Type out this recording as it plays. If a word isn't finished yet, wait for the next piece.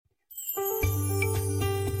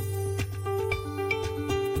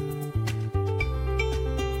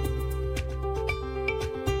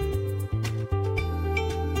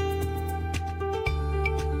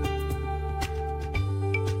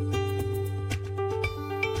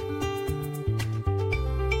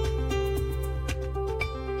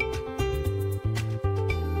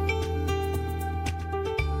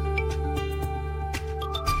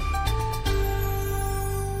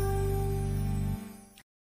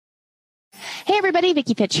Hey everybody,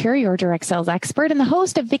 Vicki Fitch here, your direct sales expert and the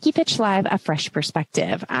host of Vicki Fitch Live, A Fresh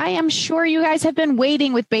Perspective. I am sure you guys have been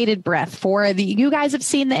waiting with bated breath you guys have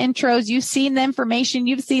seen the intros, you've seen the information,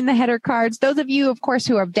 you've seen the header cards. Those of you, of course,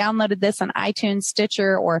 who have downloaded this on iTunes,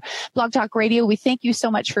 Stitcher, or Blog Talk Radio, we thank you so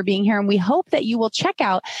much for being here. And we hope that you will check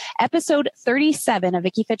out episode 37 of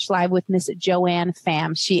Vicki Fitch Live with Miss Joanne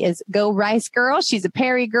Pham. She is Go Rice Girl. She's a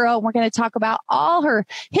Perry girl. We're going to talk about all her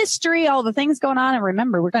history, all the things going on. And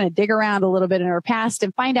remember, we're going to dig around a little bit in her past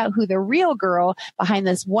and find out who the real girl behind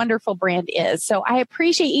this wonderful brand is. So I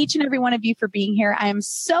appreciate each and every one of you for being here. I am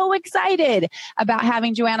so excited about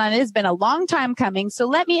having Joanne on. It has been a long time coming. So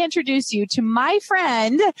let me introduce you to my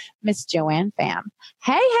friend, Miss Joanne Pham.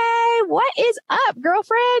 Hey, what is up,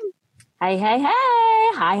 girlfriend? Hey.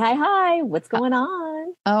 Hi. What's going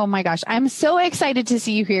on? Oh my gosh. I'm so excited to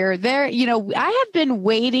see you here. I have been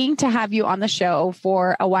waiting to have you on the show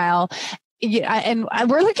for a while. Yeah, and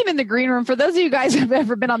we're looking in the green room. For those of you guys who have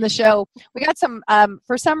ever been on the show, we got some,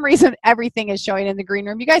 for some reason, everything is showing in the green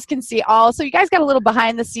room. You guys can see all. So you guys got a little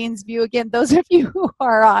behind the scenes view. Again, those of you who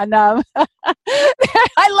are on, I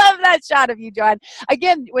love that shot of you, Joanne.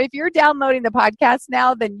 Again, if you're downloading the podcast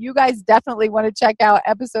now, then you guys definitely want to check out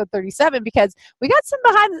episode 37 because we got some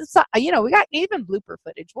we got even blooper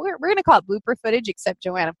footage. We're going to call it blooper footage, except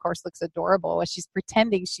Joanne, of course, looks adorable while she's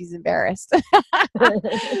pretending she's embarrassed.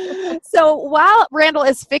 So while Randall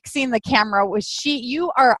is fixing the camera,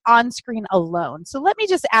 you are on screen alone. So let me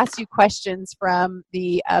just ask you questions from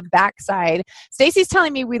the backside. Stacy's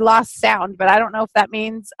telling me we lost sound, but I don't know if that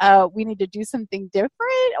means we need to do something different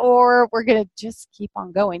or we're going to just keep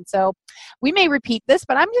on going. So we may repeat this,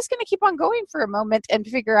 but I'm just going to keep on going for a moment and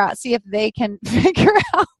see if they can figure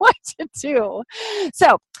out what to do.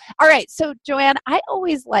 So, all right. So Joanne, I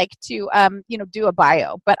always like to, do a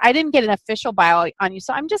bio, but I didn't get an official bio on you.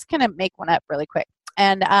 So I'm just going to make one up really quick.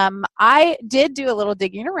 And I did do a little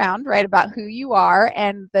digging around, right, about who you are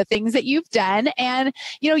and the things that you've done. And,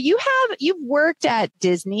 you've worked at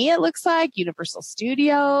Disney, it looks like, Universal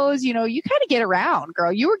Studios. You kind of get around,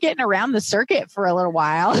 girl. You were getting around the circuit for a little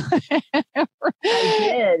while.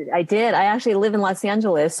 I did. I actually live in Los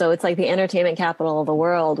Angeles. So it's like the entertainment capital of the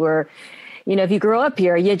world where, if you grow up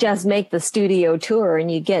here, you just make the studio tour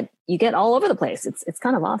and you get all over the place. It's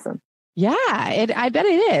kind of awesome. Yeah, I bet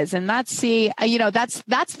it is. And that's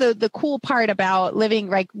the cool part about living,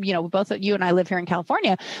 like, both of you and I live here in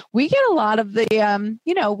California. We get a lot of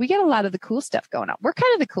the cool stuff going on. We're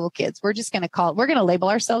kind of the cool kids. We're just going to label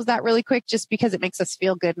ourselves that really quick just because it makes us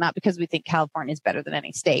feel good, not because we think California is better than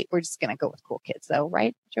any state. We're just going to go with cool kids though,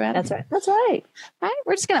 right, Joanne? That's right. Right?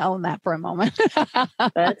 We're just going to own that for a moment.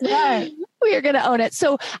 That's right. We are going to own it.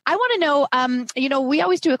 So I want to know, we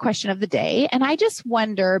always do a question of the day. And I just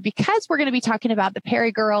wonder, because we're going to be talking about the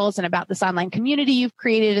Perry girls and about this online community you've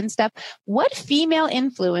created and stuff, what female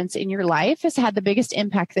influence in your life has had the biggest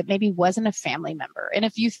impact that maybe wasn't a family member? And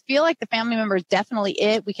if you feel like the family member is definitely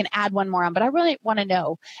it, we can add one more on. But I really want to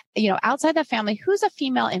know, outside that family, who's a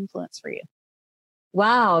female influence for you?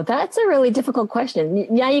 Wow, that's a really difficult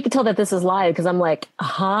question. Yeah, you can tell that this is live because I'm like,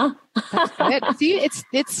 huh? That's good. See,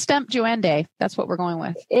 it's Stump Joanne Day. That's what we're going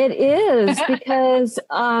with. It is because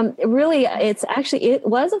really, it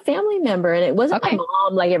was a family member and it wasn't my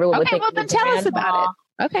mom like everyone would think. Okay, well then tell us about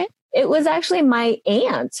it. Okay. It was actually my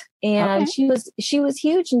aunt, and she was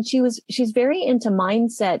huge, and she's very into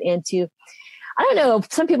mindset, into, I don't know,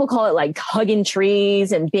 some people call it like hugging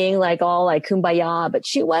trees and being like all like kumbaya, but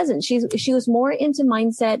she wasn't. She was more into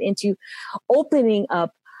mindset, into opening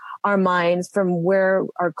up our minds from where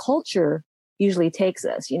our culture usually takes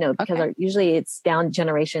us, because usually it's down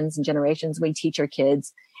generations and generations. We teach our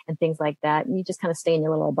kids and things like that. And you just kind of stay in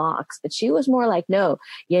your little box. But she was more like, no,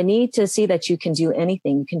 you need to see that you can do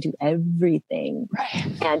anything. You can do everything.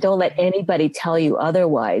 Right. And don't let anybody tell you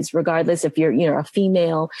otherwise, regardless if you're a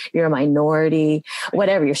female, you're a minority,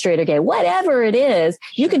 whatever, you're straight or gay, whatever it is,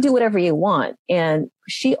 you can do whatever you want. And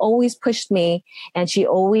she always pushed me, and she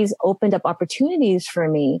always opened up opportunities for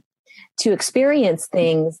me to experience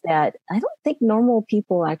things that I don't think normal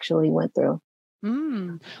people actually went through.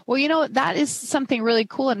 Well, that is something really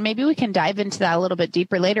cool. And maybe we can dive into that a little bit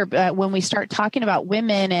deeper later. But when we start talking about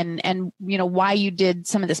women and why you did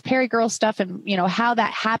some of this Perry girl stuff and, how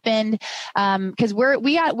that happened. Cause we're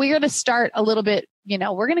going to start a little bit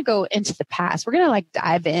we're going to go into the past. We're going to like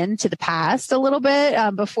dive into the past a little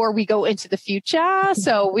bit before we go into the future.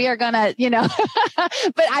 So we are going to,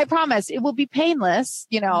 but I promise it will be painless.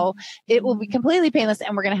 It will be completely painless,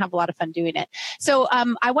 and we're going to have a lot of fun doing it. So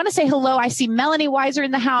I want to say hello. I see Melanie Weiser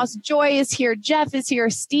in the house. Joy is here. Jeff is here.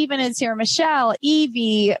 Stephen is here. Michelle,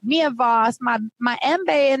 Evie, Mia Voss, my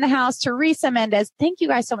Mbe in the house. Teresa Mendez. Thank you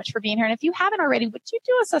guys so much for being here. And if you haven't already, would you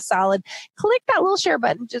do us a solid? Click that little share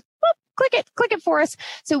button. Just boop. Click it for us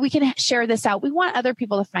so we can share this out. We want other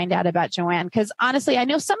people to find out about Joanne, because honestly, I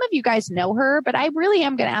know some of you guys know her, but I really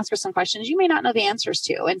am going to ask her some questions you may not know the answers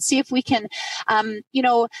to, and see if we can, I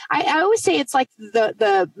always say it's like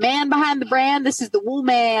the man behind the brand. This is the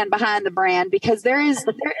woman behind the brand, because there is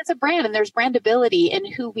a brand, and there's brandability in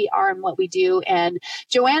who we are and what we do. And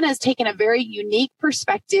Joanne has taken a very unique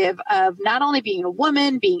perspective of not only being a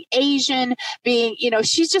woman, being Asian, being,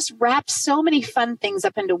 she's just wrapped so many fun things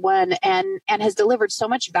up into one, and has delivered so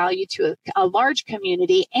much value to a large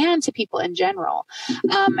community and to people in general.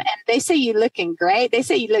 And they say you're looking great. They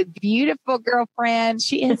say you look beautiful, girlfriend.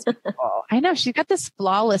 She is beautiful. I know she's got this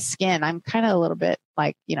flawless skin. I'm kind of a little bit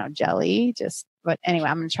like, jelly, but anyway,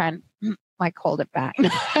 I'm going to try and hold it back. No,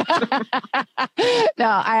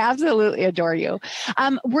 I absolutely adore you.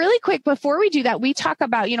 Really quick, before we do that, we talk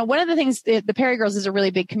about, one of the things, the Perry Girls is a really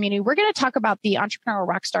big community. We're going to talk about the Entrepreneurial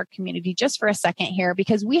Rockstar community just for a second here,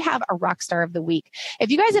 because we have a Rockstar of the Week. If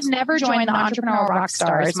you guys have never joined the Entrepreneurial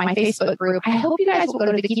Rockstars, my Facebook group, I hope you guys will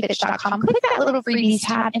go to VickiFitch.com, click that little freebies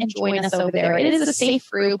tab, and join us over there. It is a safe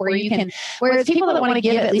group where it's people that want to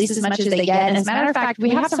give at least as much as they get. And as a matter of fact, we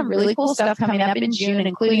have some really cool stuff coming up in June,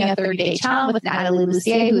 including a 30-day challenge with Natalie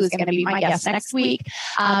Lucier, who's going to be my guest next week,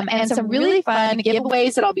 and some really fun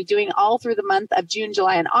giveaways that I'll be doing all through the month of June,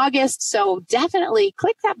 July, and August. So definitely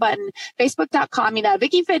click that button, facebook.com,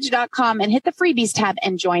 VickiFitch.com, and hit the freebies tab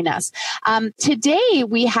and join us. Today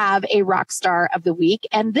we have a rock star of the week,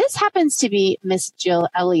 and this happens to be Miss Jill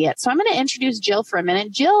Elliott. So I'm going to introduce Jill for a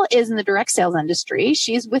minute. Jill is in the direct sales industry.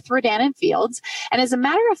 She's with Rodan & Fields. And as a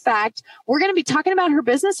matter of fact, we're going to be talking about her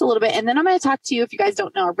business a little bit, and then I'm going to talk to you, if you guys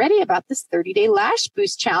don't know already, about this 30-day lash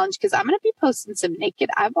boost challenge, because I'm going to be posting some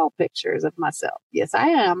naked eyeball pictures of myself. Yes, I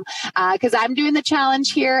am, because I'm doing the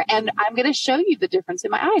challenge here, and I'm going to show you the difference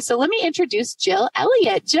in my eyes. So let me introduce Jill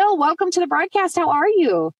Elliott. Jill, welcome to the broadcast. How are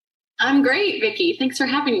you? I'm great, Vicki. Thanks for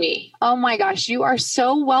having me. Oh my gosh, you are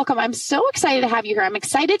so welcome. I'm so excited to have you here. I'm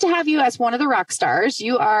excited to have you as one of the rock stars.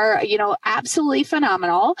 You are, absolutely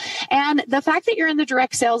phenomenal. And the fact that you're in the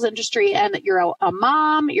direct sales industry and that you're a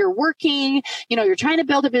mom, you're working, you're trying to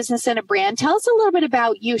build a business and a brand. Tell us a little bit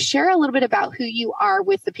about you. Share a little bit about who you are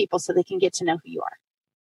with the people so they can get to know who you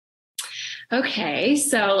are. Okay.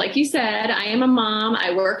 So like you said, I am a mom.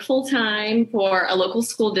 I work full time for a local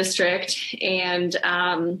school district, and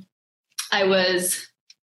I was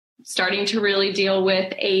starting to really deal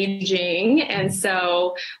with aging. And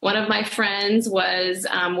so one of my friends was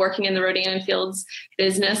working in the Rodan & Fields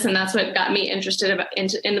business, and that's what got me interested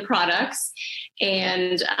in the products.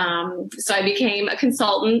 And so I became a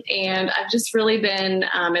consultant, and I've just really been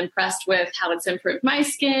impressed with how it's improved my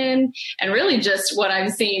skin, and really just what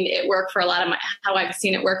I've seen it work for how I've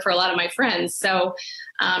seen it work for a lot of my friends. So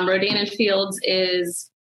Rodan & Fields is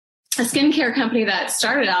a skincare company that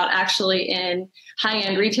started out actually in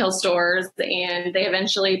high-end retail stores, and they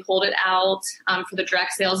eventually pulled it out for the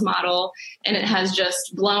direct sales model, and it has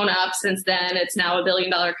just blown up since then. It's now a $1 billion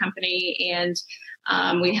company, and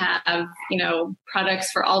we have, products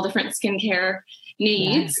for all different skincare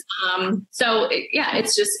needs. Yeah.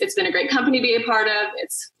 It's been a great company to be a part of.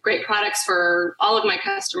 It's great products for all of my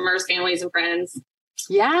customers, families, and friends.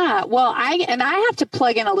 Yeah. Well, I have to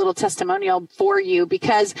plug in a little testimonial for you,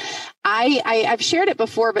 because I've shared it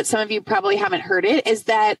before, but some of you probably haven't heard it, is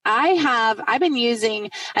that I've been using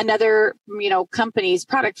another, company's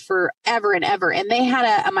product forever and ever. And they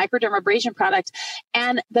had a microdermabrasion product.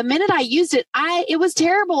 And the minute I used it, it was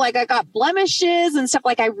terrible. Like I got blemishes and stuff.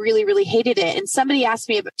 Like I really, really hated it. And somebody asked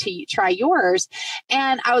me to try yours.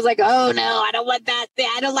 And I was like, oh no, I don't want that.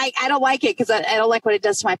 I don't like it, because I don't like what it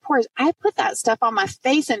does to my pores. I put that stuff on my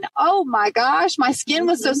face, and oh my gosh, my skin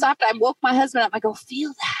was so soft. I woke my husband up. I go, feel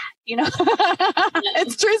that.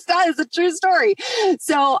 It's true stuff. It's a true story.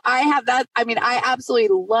 So I have that. I mean, I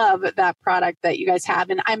absolutely love that product that you guys have.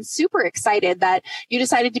 And I'm super excited that you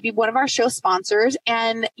decided to be one of our show sponsors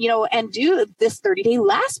and do this 30-day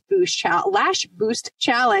lash boost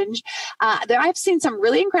challenge. I've seen some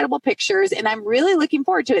really incredible pictures, and I'm really looking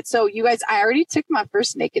forward to it. So you guys, I already took my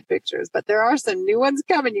first naked pictures, but there are some new ones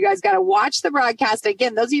coming. You guys got to watch the broadcast.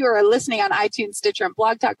 Again, those of you who are listening on iTunes, Stitcher, and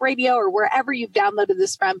Blog Talk Radio, or wherever you've downloaded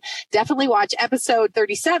this from, definitely watch episode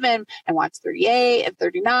 37 and watch 38 and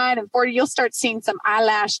 39 and 40. You'll start seeing some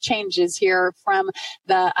eyelash changes here from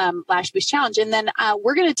the Lash Boost Challenge. And then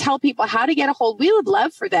we're going to tell people how to get a hold. We would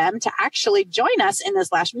love for them to actually join us in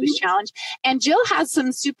this Lash Boost Challenge. And Jill has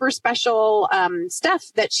some super special stuff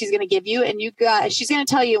that she's going to give you. And she's going to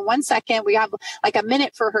tell you in 1 second. We have like a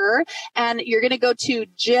minute for her. And you're going to go to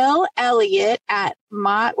Jill Elliott at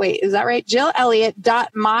is that right?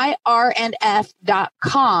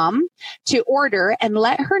 JillElliott.myrnf.com to order and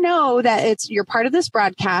let her know that you're part of this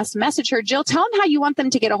broadcast. Message her. Jill, tell them how you want them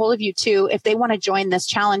to get a hold of you too if they want to join this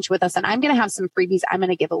challenge with us. And I'm going to have some freebies I'm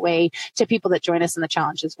going to give away to people that join us in the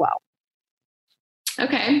challenge as well.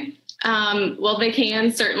 Okay. Well, they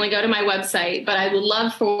can certainly go to my website, but I would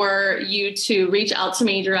love for you to reach out to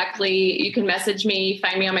me directly. You can message me,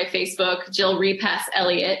 find me on my Facebook, Jill Repass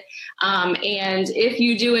Elliott. And if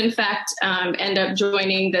you do, in fact, end up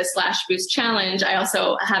joining the Lash Boost Challenge, I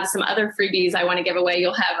also have some other freebies I want to give away.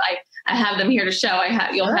 I have them here to show.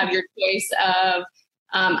 You'll have your choice of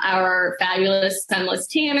our fabulous sunless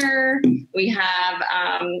tanner. We have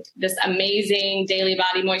this amazing daily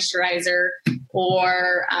body moisturizer,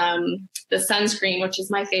 or the sunscreen, which is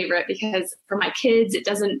my favorite because for my kids, it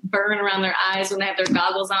doesn't burn around their eyes when they have their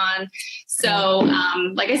goggles on. So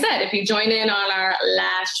like I said, if you join in on our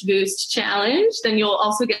Lash Boost Challenge, then you'll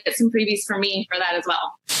also get some freebies from me for that as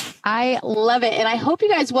well. I love it. And I hope you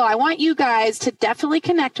guys will. I want you guys to definitely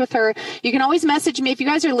connect with her. You can always message me. If you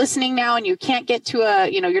guys are listening now and you can't get to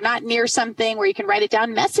you're not near something where you can write it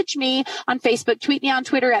down, message me on Facebook, tweet me on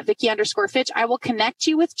Twitter at Vicki_Fitch. I will connect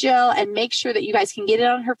you with Jill and make sure that you guys can get it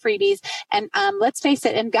on her freebies. And let's face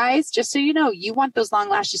it. And guys, just so you know, you want those long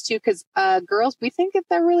lashes too, because girls, we think that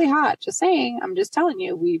they're really hot. Just saying. I'm just telling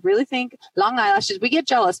you, we really think long eyelashes. We get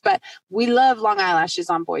jealous, but we love long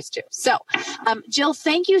eyelashes on boys too. So Jill,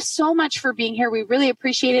 thank you so much for being here. We really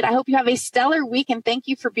appreciate it. I hope you have a stellar week, and thank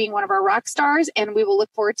you for being one of our rock stars, and we will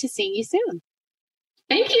look forward to seeing you soon.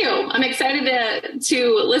 Thank you. I'm excited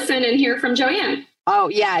to listen and hear from Joanne. Oh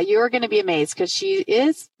yeah, you're going to be amazed because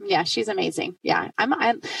she's amazing. Yeah. I'm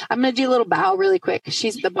going to do a little bow really quick.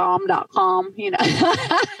 She's thebomb.com,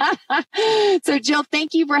 So Jill,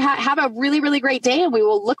 thank you for have a really, really great day, and we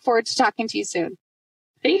will look forward to talking to you soon.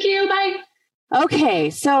 Thank you. Bye. Okay.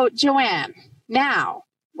 So Joanne, now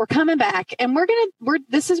we're coming back, and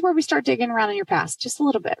this is where we start digging around in your past just a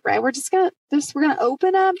little bit, right? We're going to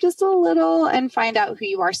open up just a little and find out who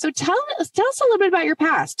you are. So tell us a little bit about your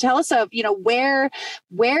past. Tell us where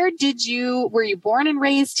were you born and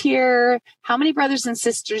raised here? How many brothers and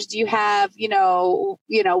sisters do you have? Tell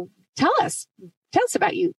us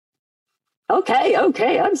about you.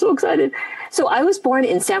 Okay. I'm so excited. So I was born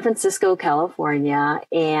in San Francisco, California,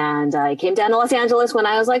 and I came down to Los Angeles when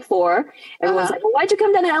I was like 4. Everyone's like, well, why'd you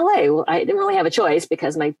come down to LA? Well, I didn't really have a choice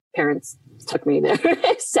because my parents took me there.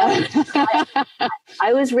 So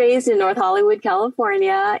I was raised in North Hollywood,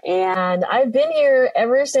 California, and I've been here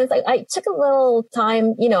ever since. I took a little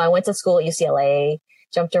time, I went to school at UCLA,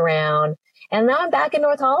 jumped around. And now I'm back in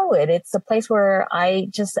North Hollywood. It's a place where I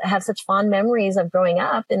just have such fond memories of growing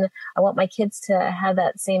up, and I want my kids to have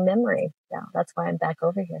that same memory. Yeah, that's why I'm back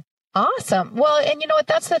over here. Awesome. Well, and you know what?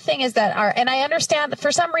 That's the thing is that and I understand that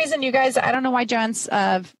for some reason you guys, I don't know why Joanne's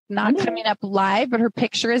not coming up live, but her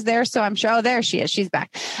picture is there. So I'm sure, there she is. She's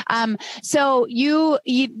back. So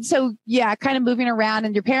kind of moving around,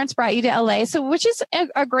 and your parents brought you to LA. So, which is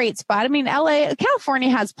a great spot. I mean, California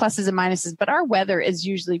has pluses and minuses, but our weather is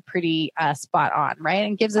usually pretty spot on, right?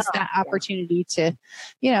 And gives us that opportunity to,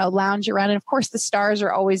 lounge around. And of course, the stars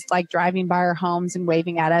are always like driving by our homes and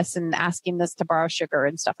waving at us and asking us to borrow sugar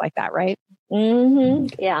and stuff like that, right? Mm-hmm.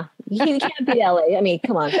 Yeah. You can't beat LA. I mean,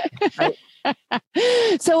 come on. Right.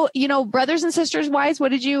 So, brothers and sisters wise, what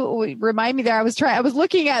did you remind me there? I was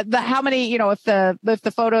looking at how many, if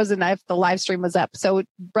the photos and if the live stream was up. So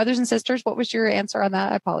brothers and sisters, what was your answer on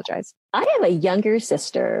that? I apologize. I have a younger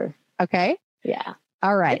sister. Okay. Yeah.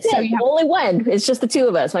 All right. So you have only one. It's just the two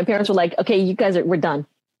of us. My parents were like, okay, you guys we're done.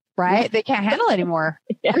 Right. They can't handle it anymore.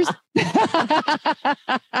 Yeah.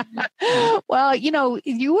 Well,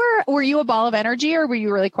 were you a ball of energy, or were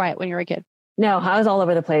you really quiet when you were a kid? No, I was all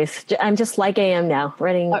over the place. I'm just like I am now,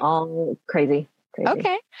 running all crazy.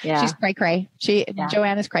 Okay. Yeah. She's cray cray.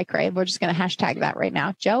 Joanne is cray cray. We're just going to hashtag that right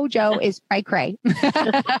now. Joe is cray cray.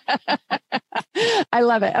 I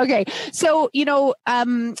love it. Okay. So,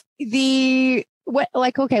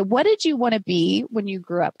 what did you want to be when you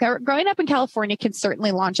grew up? Growing up in California can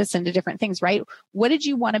certainly launch us into different things, right? What did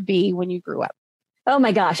you want to be when you grew up? Oh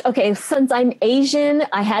my gosh. Okay. Since I'm Asian,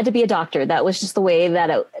 I had to be a doctor. That was just the way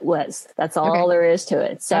that it was. That's all there is to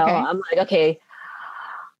it. So I'm like, okay,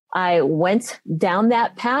 I went down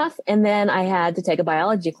that path, and then I had to take a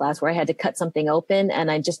biology class where I had to cut something open,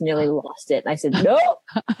 and I just nearly lost it. And I said, no,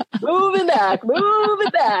 move it back.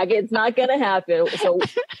 It's not going to happen. So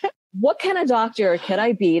what kind of doctor could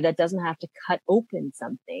I be that doesn't have to cut open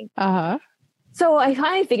something? Uh-huh. So I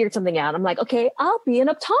finally figured something out. I'm like, okay, I'll be an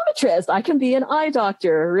optometrist. I can be an eye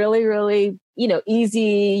doctor. Really, really,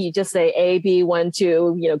 easy. You just say A, B, 1,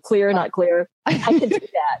 2, clear, not clear. I can do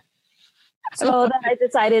that. So then I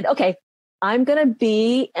decided, okay, I'm going to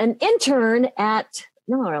be an intern not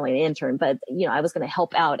really an intern, but, I was going to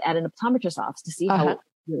help out at an optometrist's office to see how it was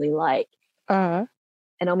really like. Uh-huh.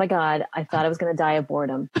 And oh my God, I thought I was going to die of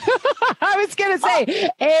boredom. I was going to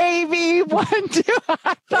say AB 1, 2.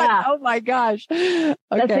 I thought, oh my gosh. Okay.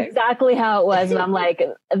 That's exactly how it was. And I'm like,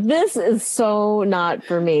 this is so not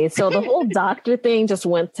for me. So the whole doctor thing just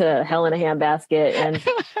went to hell in a handbasket. And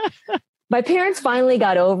my parents finally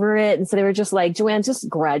got over it. And so they were just like, Joanne, just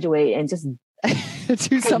graduate and just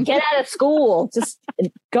do something. Get out of school, just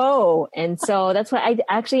go. And so that's why I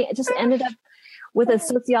actually just ended up with a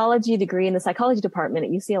sociology degree in the psychology department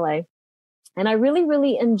at UCLA. And I really,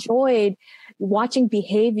 really enjoyed watching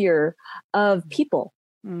behavior of people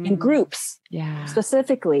in groups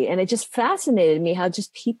specifically. And it just fascinated me how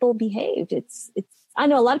just people behaved. I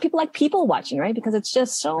know a lot of people like people watching, right? Because it's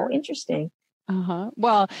just so interesting. Uh-huh.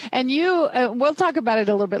 Well, and you, we'll talk about it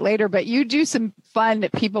a little bit later, but you do some fun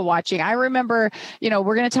people watching. I remember,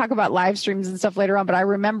 we're going to talk about live streams and stuff later on, but I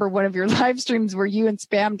remember one of your live streams where you and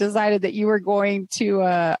Pham decided that you were going to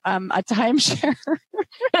a timeshare.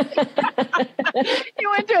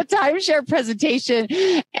 You went to a timeshare presentation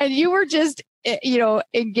and you were just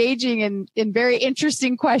engaging in very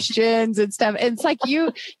interesting questions and stuff. And it's like you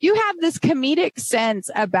have this comedic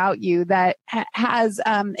sense about you that has,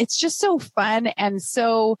 it's just so fun. And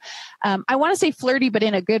so, I want to say flirty, but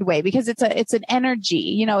in a good way, because it's an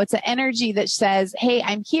energy, it's an energy that says, hey,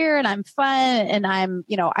 I'm here and I'm fun and I'm,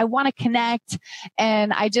 I want to connect.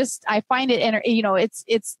 And I find it,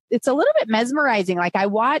 it's a little bit mesmerizing. Like I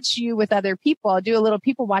watch you with other people. I'll do a little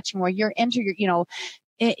people watching where you're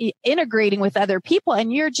integrating with other people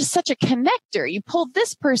and you're just such a connector. You pull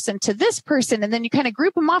this person to this person and then you kind of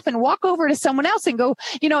group them off and walk over to someone else and go,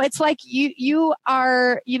 it's like you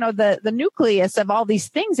are, the nucleus of all these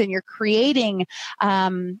things and you're creating,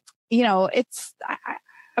 I'm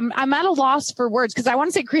at a loss for words because I want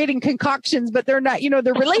to say creating concoctions, but they're not,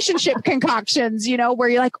 the relationship concoctions, where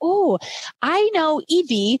you're like, oh, I know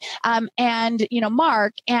Evie, and,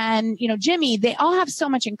 Mark and, Jimmy, they all have so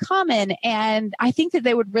much in common. And I think that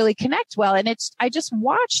they would really connect well. And I just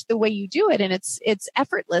watched the way you do it and it's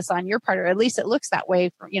effortless on your part, or at least it looks that way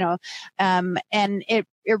for, and it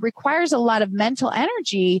requires a lot of mental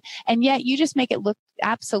energy and yet you just make it look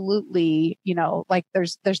absolutely, like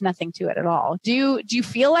there's nothing to it at all. Do you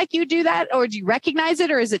feel like you do that or do you recognize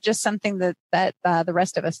it or is it just something that the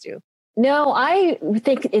rest of us do? No, I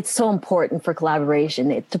think it's so important for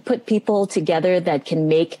collaboration to put people together that can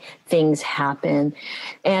make things happen.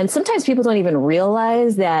 And sometimes people don't even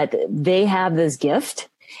realize that they have this gift.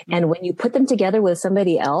 And when you put them together with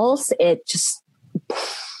somebody else, it's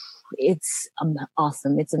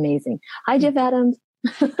awesome. It's amazing. Hi, Jeff Adams.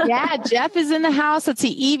 Yeah, Jeff is in the house. Let's see.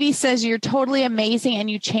 Evie says you're totally amazing and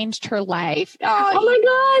you changed her life. Oh my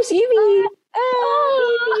gosh, Evie.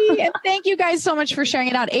 And thank you guys so much for sharing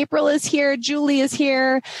it out. April is here. Julie is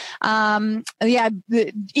here.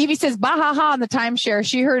 Evie says, bah, ha, ha on the timeshare.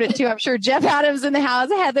 She heard it too. I'm sure Jeff Adams in the house.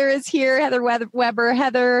 Heather is here. Heather Weber.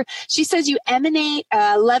 Heather, she says you emanate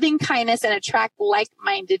loving kindness and attract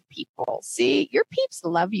like-minded people. See, your peeps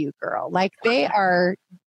love you, girl. Like they are,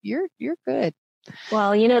 you're good.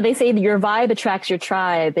 Well, they say your vibe attracts your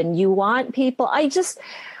tribe and you want people. I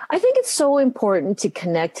think it's so important to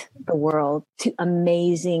connect the world to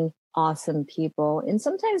amazing, awesome people. And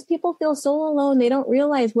sometimes people feel so alone. They don't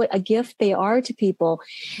realize what a gift they are to people.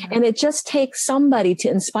 Mm-hmm. And it just takes somebody to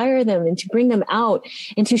inspire them and to bring them out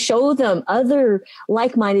and to show them other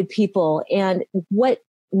like-minded people and what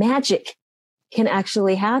magic can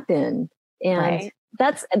actually happen. And right.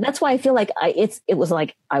 That's why I feel like it was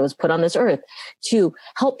like I was put on this earth to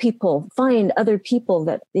help people find other people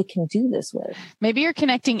that they can do this with. Maybe you're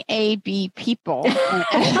connecting A-B people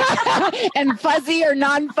and fuzzy or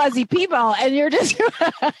non-fuzzy people, and you're just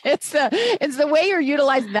it's the way you're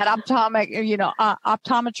utilizing that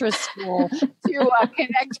optometrist school to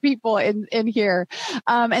connect people in here.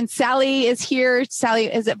 And Sally is here. Sally,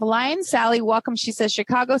 is it Beline? Sally, welcome. She says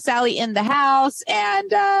Chicago. Sally in the house, and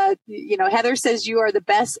Heather says you are the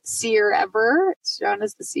best seer ever. John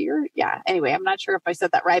is the seer. Yeah. Anyway, I'm not sure if I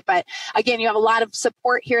said that right, but again, you have a lot of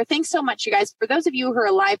support here. Thanks so much, you guys. For those of you who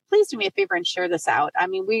are live, please do me a favor and share this out. I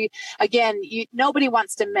mean, nobody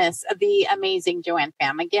wants to miss the amazing Joanne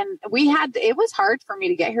Pham. Again, it was hard for me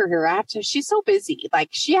to get her here. She's so busy. Like,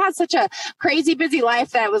 she has such a crazy busy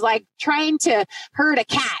life that it was like trying to herd a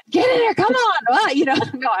cat. Get in here. Come on. Well,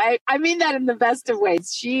 no, I mean that in the best of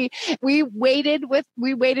ways. We waited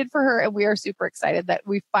for her, and we are super excited that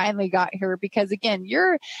we finally got her, because again,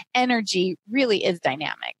 your energy really is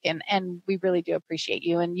dynamic, and we really do appreciate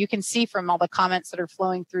you. And you can see from all the comments that are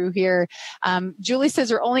flowing through here. Julie says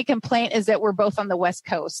her only complaint is that we're both on the West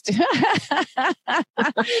Coast.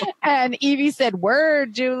 And Evie said,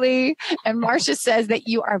 word, Julie. And Marcia says that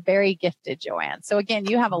you are very gifted, Joanne. So again,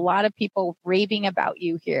 you have a lot of people raving about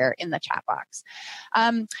you here in the chat box.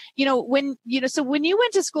 So when you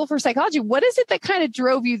went to school for psychology, what is it that kind of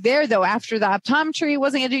drove you there, though? After the optometry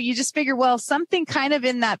wasn't going to do, you just figure, well, something kind of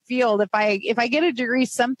in that field. If I get a degree,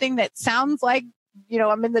 something that sounds like,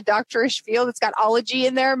 I'm in the doctorish field, it's got ology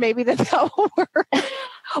in there, maybe that'll work.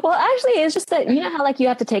 Well, actually, it's just that, how like you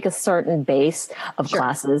have to take a certain base of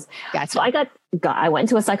classes. Gotcha. So I went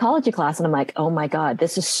to a psychology class, and I'm like, oh my God,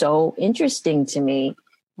 this is so interesting to me.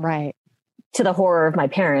 Right. To the horror of my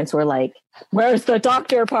parents, who were like, where's the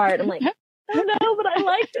doctor part? I'm like, I don't know, but I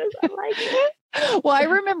like this. I like it. Well, I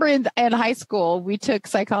remember in high school, we took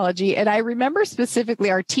psychology, and I remember specifically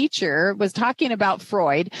our teacher was talking about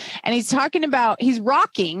Freud, and he's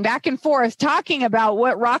rocking back and forth, talking about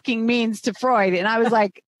what rocking means to Freud. And I was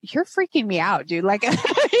like, you're freaking me out, dude. Like,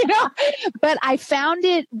 but I found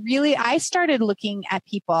it really, I started looking at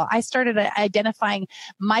people. I started identifying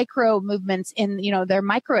micro movements in, their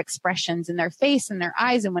micro expressions in their face and their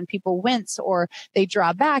eyes. And when people wince or they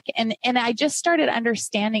draw back, and I just started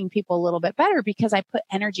understanding people a little bit better because I put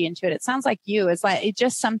energy into it. It sounds like it's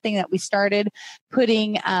just something that we started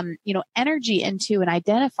putting, energy into, and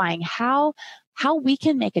identifying how we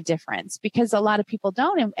can make a difference, because a lot of people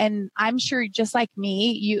don't. And I'm sure, just like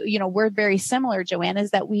me, we're very similar, Joanne, is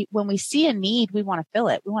that when we see a need, we want to fill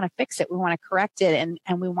it. We want to fix it. We want to correct it. And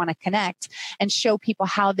we want to connect and show people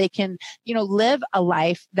how they can, live a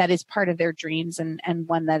life that is part of their dreams, and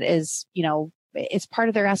one that is, it's part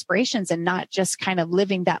of their aspirations, and not just kind of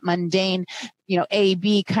living that mundane, A,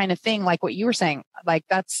 B kind of thing. Like what you were saying, like,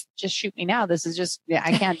 that's just shoot me now. This is just,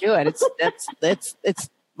 I can't do it. It's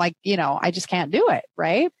like, I just can't do it.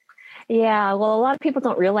 Right. Yeah. Well, a lot of people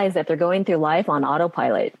don't realize that they're going through life on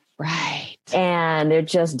autopilot. Right. And they're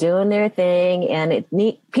just doing their thing. And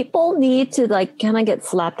people need to like kind of get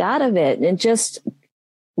slapped out of it and just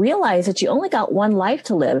realize that you only got one life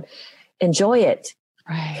to live. Enjoy it.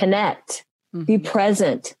 Right. Connect. Mm-hmm. Be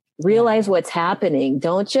present. Realize what's happening.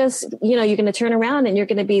 Don't just, you're going to turn around and you're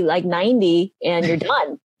going to be like 90 and you're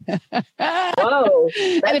done. Whoa.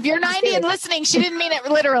 And if you're 90 and listening, she didn't mean it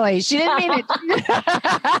literally. She didn't mean it.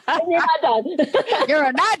 You're not done.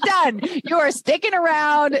 You're not done. You are sticking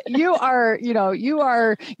around. You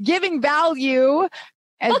are giving value.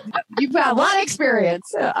 And you've got a lot of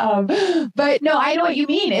experience. But no, I know what you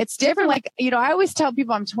mean. It's different. Like, I always tell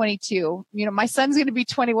people I'm 22. My son's going to be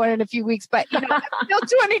 21 in a few weeks, but I'm still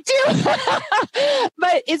 22.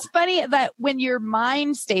 But it's funny that when your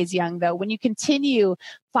mind stays young, though, when you continue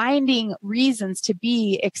finding reasons to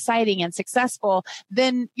be exciting and successful,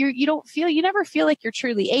 then you never feel like you're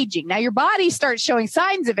truly aging. Now your body starts showing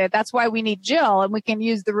signs of it. That's why we need Jill, and we can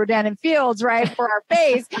use the Rodan and Fields, right, for our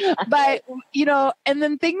face. But, and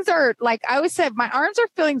then things are like, I always said, my arms are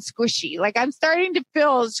feeling squishy. Like I'm starting to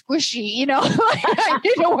feel squishy, I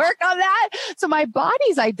need to work on that. So my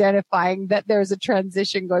body's identifying that there's a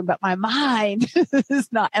transition going, but my mind is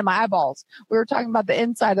not, and my eyeballs. We were talking about the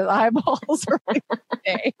inside of the eyeballs earlier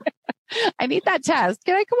today. I need that test.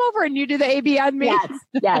 Can I come over and you do the AB on me?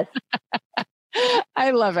 Yes.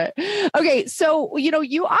 I love it. Okay. So,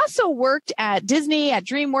 you also worked at Disney, at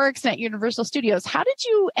DreamWorks, and at Universal Studios. How did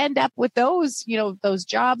you end up with those, those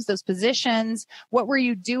jobs, those positions? What were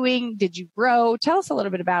you doing? Did you grow? Tell us a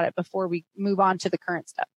little bit about it before we move on to the current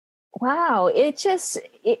stuff. Wow. It's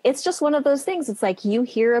just one of those things. It's like you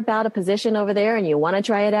hear about a position over there and you want to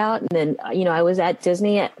try it out. And then, I was at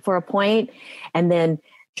Disney for a point, and then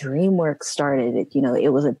DreamWorks started. It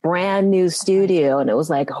was a brand new studio, and it was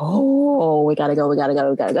like, oh, we got to go.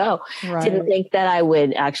 Right. Didn't think that I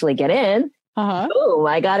would actually get in. Oh,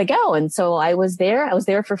 I got to go. And so I was there. I was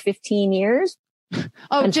there for 15 years.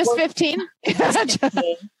 Oh, just 15? Just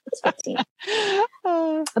 15. Just 15.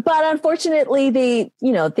 But unfortunately, they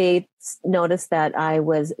noticed that I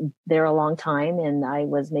was there a long time and I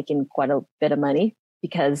was making quite a bit of money,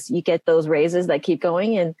 because you get those raises that keep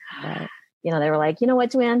going. And they were like, you know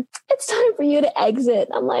what, Joanne, it's time for you to exit.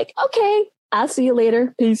 I'm like, okay, I'll see you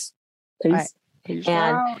later. Peace. Right.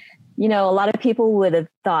 And, a lot of people would have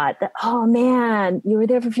thought that, oh man, you were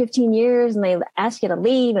there for 15 years and they asked you to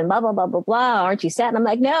leave and blah, blah, blah, blah, blah. Aren't you sad? And I'm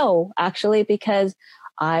like, no, actually, because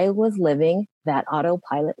I was living that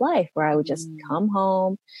autopilot life where I would just come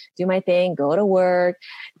home, do my thing, go to work.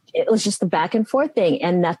 It was just the back and forth thing,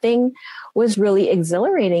 and nothing was really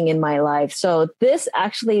exhilarating in my life. So this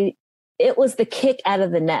actually, it was the kick out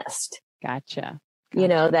of the nest. Gotcha.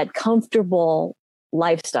 That comfortable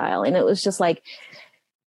lifestyle. And it was just like,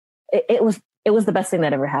 it was the best thing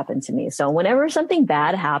that ever happened to me. So whenever something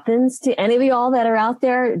bad happens to any of y'all that are out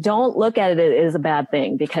there, don't look at it as a bad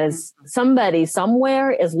thing, because somebody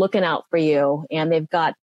somewhere is looking out for you and they've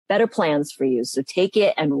got better plans for you. So take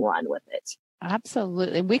it and run with it.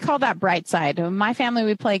 Absolutely. We call that bright side. In my family,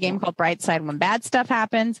 we play a game called bright side. When bad stuff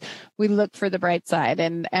happens, we look for the bright side.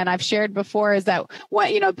 And I've shared before is that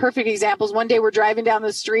perfect examples. One day we're driving down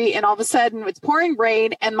the street and all of a sudden it's pouring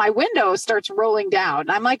rain and my window starts rolling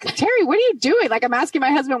down. I'm like, Terry, what are you doing? Like, I'm asking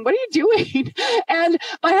my husband, what are you doing? And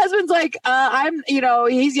my husband's like,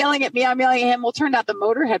 he's yelling at me. I'm yelling at him. Well, turned out the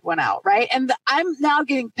motor had went out. Right. And I'm now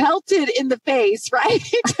getting pelted in the face, right.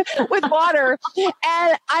 with water.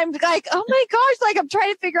 And I'm like, oh my gosh, like I'm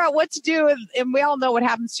trying to figure out what to do. And we all know what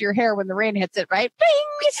happens to your hair when the rain hits it, right? Bing!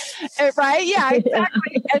 Right? Yeah,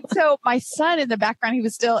 exactly. And so my son in the background, he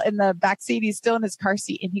was still in the back seat. He's still in his car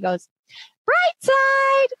seat. And he goes, bright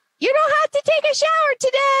side, you don't have to take a shower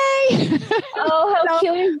today. Oh, how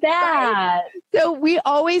cute is that? So we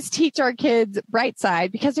always teach our kids bright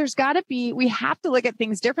side, because we have to look at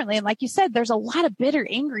things differently. And like you said, there's a lot of bitter,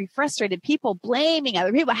 angry, frustrated people blaming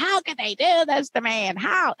other people. How could they do this to me? And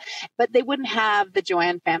how? But they wouldn't have the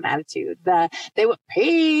Joanne Pham attitude. They would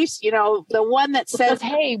peace, the one that says,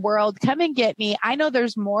 hey, world, come and get me. I know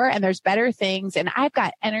there's more and there's better things. And I've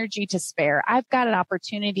got energy to spare. I've got an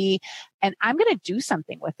opportunity and I'm going to do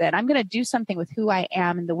something with it. I'm going to do something with who I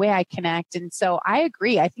am and the way I connect. And so I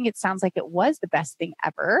agree. I think it sounds like it was the best thing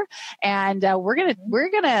ever. And we're going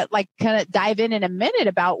to like kind of dive in a minute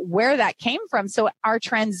about where that came from. So our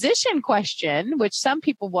transition question, which some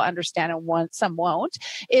people will understand and some won't,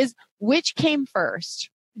 is which came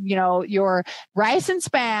first? Your rice and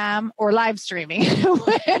spam or live streaming?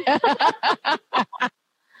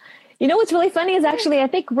 What's really funny is actually, I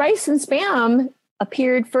think rice and spam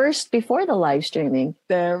appeared first before the live streaming.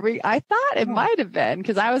 I thought it might have been,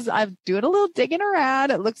 because I'm doing a little digging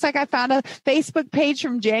around. It looks like I found a Facebook page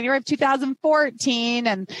from January of 2014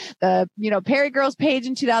 and the, Perry Girls page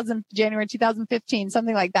in January 2015,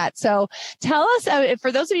 something like that. So tell us,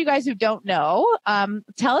 for those of you guys who don't know,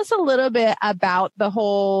 tell us a little bit about the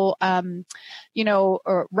whole,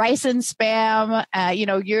 rice and spam.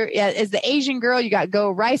 You're as the Asian girl, you got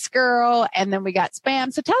Go Rice Girl, and then we got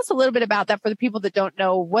spam. So tell us a little bit about that for the people that don't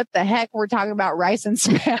know what the heck we're talking about rice and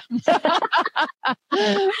spam.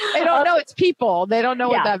 They don't know it's people. They don't know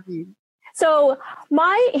what that means. So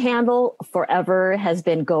my handle forever has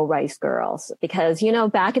been Go Rice Girls, because,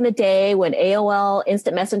 back in the day when AOL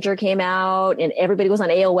Instant Messenger came out and everybody was on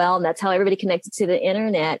AOL and that's how everybody connected to the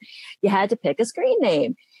internet, you had to pick a screen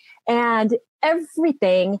name and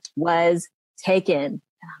everything was taken.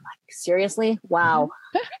 And I'm like, seriously? Wow.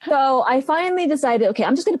 So I finally decided, okay,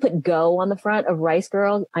 I'm just going to put Go on the front of Rice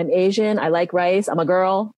Girl. I'm Asian. I like rice. I'm a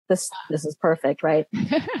girl. This is perfect, right?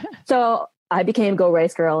 So I became Go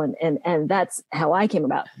Rice Girl, and that's how I came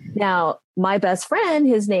about. Now, my best friend,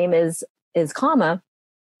 his name is Kama,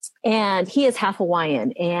 and he is half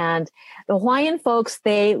Hawaiian. And the Hawaiian folks,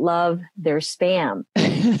 they love their spam.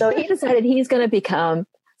 So he decided he's going to become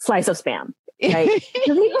Slice of Spam, right?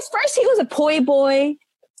 He was a poi boy.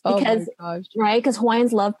 Because, right? Because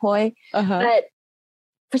Hawaiians love poi. But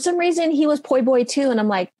for some reason he was poi boy too. And I'm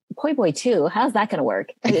like, poi boy too? How's that going to work?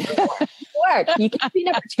 It doesn't work. You can't be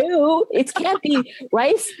number two. It can't be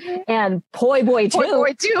rice and poi boy too. Poi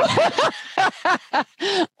boy too.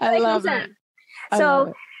 I love it.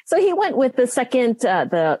 So he went with the second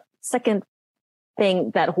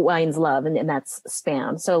thing that Hawaiians love, and that's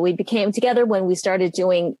spam. So we became together when we started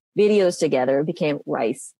doing videos together, it became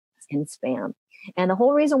rice and spam. And the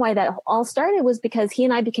whole reason why that all started was because he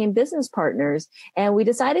and I became business partners, and we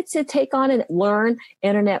decided to take on and learn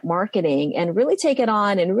internet marketing and really take it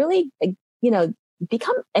on and really,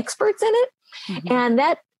 become experts in it. Mm-hmm. And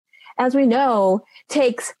that, as we know,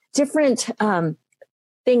 takes different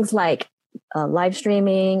things like live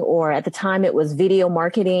streaming, or at the time it was video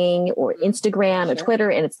marketing or Instagram or Twitter.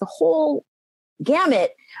 And it's the whole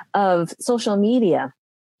gamut of social media.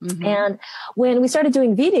 Mm-hmm. And when we started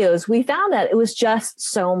doing videos, we found that it was just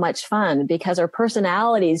so much fun because our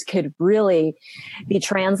personalities could really be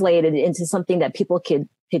translated into something that people could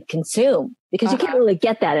consume, because you can't really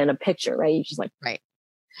get that in a picture, right? You just like, right.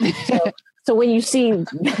 So when you see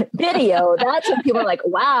video, that's when people are like,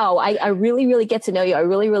 wow, I really, really get to know you. I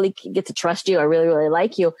really, really get to trust you. I really, really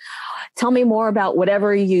like you. Tell me more about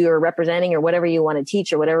whatever you're representing or whatever you want to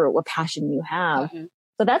teach or what passion you have. Mm-hmm.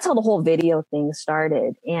 So that's how the whole video thing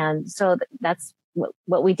started. And so that's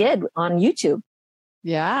what we did on YouTube.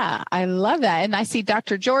 Yeah, I love that. And I see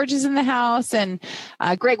Dr. George is in the house, and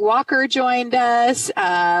Greg Walker joined us.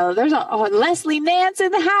 There's Leslie Nance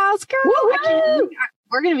in the house. Girl,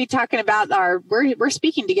 we're going to be talking about we're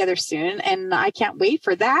speaking together soon, and I can't wait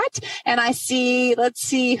for that. And I see, let's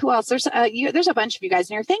see who else. There's a bunch of you guys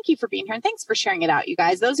in here. Thank you for being here, and thanks for sharing it out, you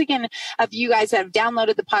guys. Those again of you guys that have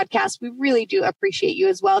downloaded the podcast, we really do appreciate you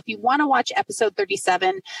as well. If you want to watch episode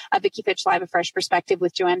 37 of Vicki Fitch Live, A Fresh Perspective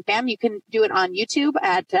with Joanne Pham, you can do it on YouTube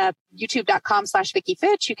at youtube.com/Vicki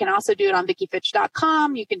Fitch. You can also do it on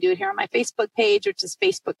VickiFitch.com. You can do it here on my Facebook page, which is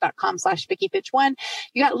facebook.com/Vicki Fitch1.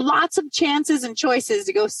 You got lots of chances and choices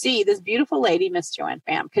to go see this beautiful lady, Miss Joanne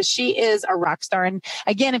Pham, because she is a rock star. And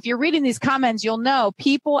again, if you're reading these comments, you'll know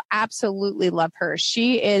people absolutely love her.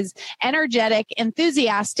 She is energetic,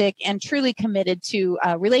 enthusiastic, and truly committed to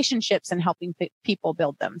relationships and helping people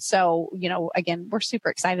build them. So, again, we're super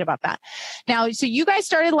excited about that. Now, so you guys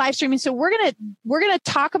started live streaming. So we're gonna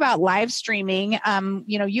talk about live streaming.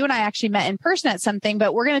 You and I actually met in person at something,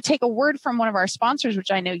 but we're going to take a word from one of our sponsors,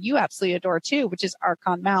 which I know you absolutely adore too, which is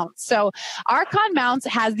Archon Mounts. So Archon Mounts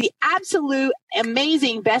has the absolute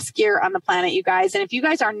amazing best gear on the planet, you guys. And if you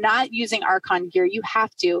guys are not using Archon gear, you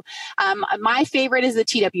have to. My favorite is the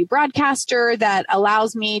TW Broadcaster that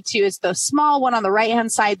allows me to, it's the small one on the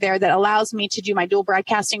right-hand side there that allows me to do my dual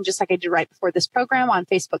broadcasting just like I did right before this program on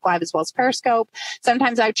Facebook Live as well as Periscope.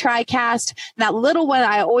 Sometimes I TriCast. And that little one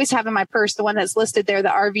I always have in my purse, the one that's listed there, the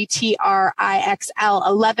RVTR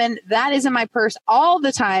IXL11, that is in my purse all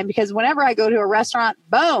the time because whenever I go to a restaurant,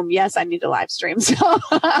 boom, yes, I need to live stream. So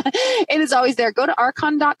it is always there. Go to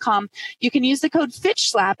archon.com. You can use the code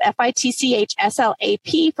FITCHSLAP,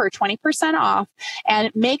 FITCHSLAP for 20% off.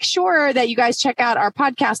 And make sure that you guys check out our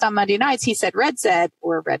podcast on Monday nights. He said, Red said,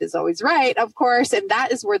 where Red is always right, of course. And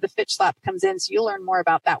that is where the Fitch Slap comes in. So you'll learn more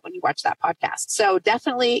about that when you watch that podcast. So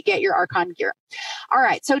definitely get your Archon gear. All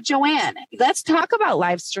right. So Joanne, let's talk about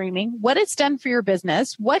live streaming, what it's done for your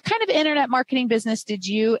business. What kind of internet marketing business did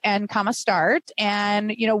you and Kama start?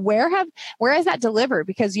 And, where has that delivered?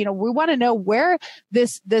 Because, we want to know where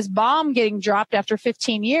this bomb getting dropped after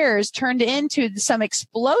 15 years turned into some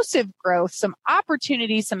explosive growth, some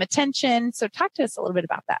opportunities, some attention. So talk to us a little bit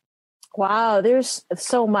about that. Wow, there's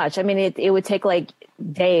so much. I mean, it would take like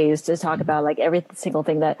days to talk about like every single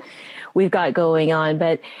thing that we've got going on,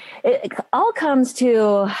 but it all comes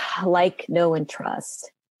to like, know, and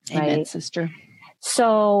trust. Amen, right? sister.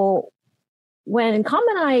 So when Kam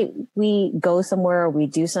and we go somewhere, we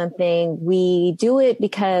do something, we do it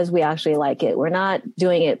because we actually like it. We're not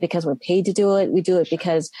doing it because we're paid to do it. We do it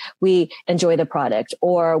because we enjoy the product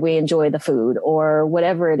or we enjoy the food or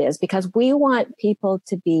whatever it is, because we want people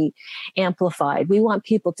to be amplified. We want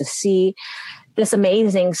people to see this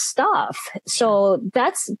amazing stuff. So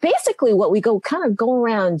that's basically what we go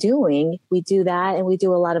around doing. We do that, and we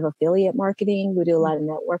do a lot of affiliate marketing. We do a lot of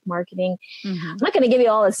network marketing. Mm-hmm. I'm not going to give you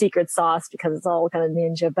all the secret sauce because it's all kind of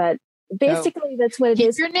ninja, but basically that's what it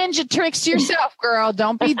is. Keep your ninja tricks to yourself, girl.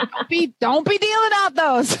 Don't be dealing out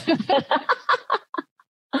those.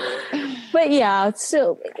 But yeah,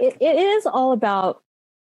 so it is all about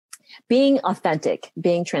being authentic,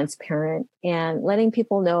 being transparent, and letting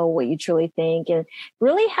people know what you truly think, and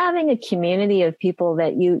really having a community of people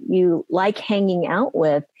that you like hanging out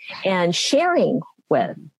with and sharing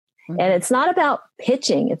with. Mm-hmm. And it's not about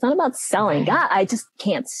pitching. It's not about selling. God, I just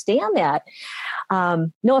can't stand that.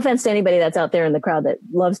 No offense to anybody that's out there in the crowd that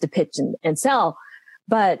loves to pitch and sell,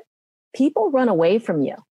 but people run away from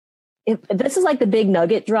you. If this is like the big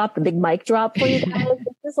nugget drop, the big mic drop for you guys.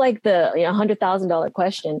 This is like the $100,000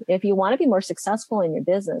 question. If you want to be more successful in your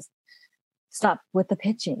business, stop with the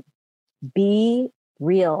pitching. Be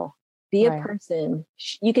real. Be a person.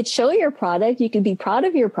 You could show your product. You could be proud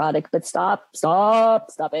of your product, but stop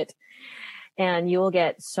it. And you will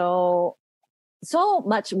get so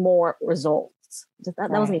much more results. That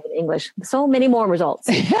wasn't even English. So many more results.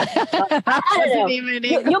 You'll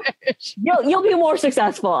be more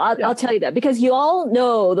successful. I'll tell you that, because you all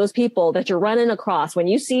know those people that you're running across. When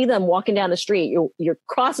you see them walking down the street, you're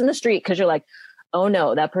crossing the street because you're like, oh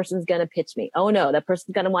no, that person's going to pitch me. Oh no, that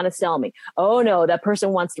person's going to want to sell me. Oh no, that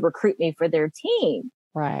person wants to recruit me for their team.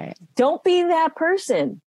 Right. Don't be that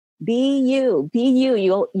person. Be you. Be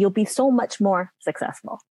you. You'll be so much more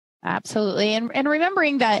successful. Absolutely. And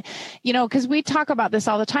remembering that, because we talk about this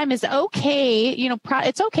all the time, is okay,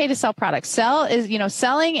 it's okay to sell products.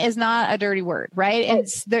 Selling is not a dirty word, right?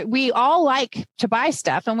 And we all like to buy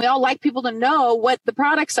stuff, and we all like people to know what the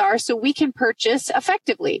products are so we can purchase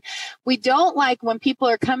effectively. We don't like when people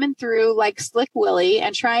are coming through like Slick Willie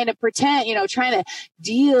and trying to pretend, trying to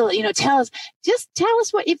deal, tell us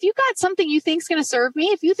what, if you got something you think is going to serve me,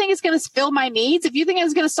 if you think it's going to fill my needs, if you think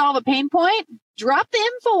it's going to solve a pain point, drop the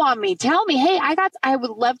info on me. Tell me, hey, I would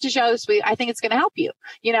love to show this. I think it's going to help you.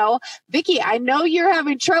 Vicki, I know you're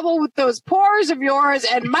having trouble with those pores of yours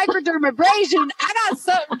and microdermabrasion. I got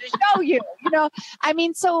something to show you,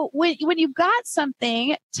 so when you've got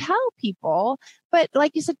something, tell people, but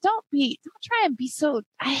like you said, don't try and be so,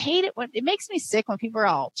 I hate it it makes me sick when people are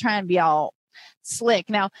all trying to be all slick.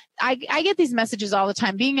 Now, I get these messages all the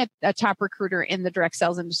time, being a top recruiter in the direct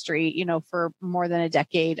sales industry, for more than a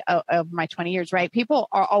decade of my 20 years, right? People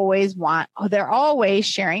are they're always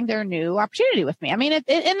sharing their new opportunity with me. I mean, and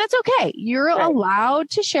that's okay. You're allowed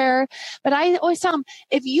to share, but I always tell them,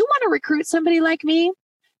 if you want to recruit somebody like me,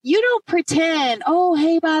 you don't pretend, oh,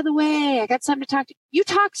 hey, by the way, I got something to talk to you. You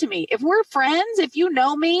talk to me. If we're friends, if you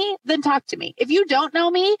know me, then talk to me. If you don't know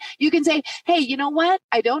me, you can say, hey, you know what?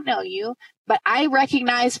 I don't know you, but I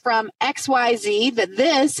recognize from XYZ that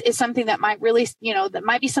this is something that might really, that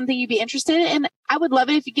might be something you'd be interested in. And I would love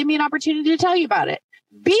it if you give me an opportunity to tell you about it.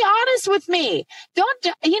 Be honest with me. Don't,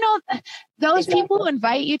 those people who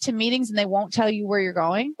invite you to meetings and they won't tell you where you're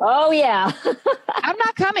going. Oh, yeah. I'm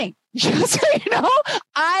not coming. Just so you know,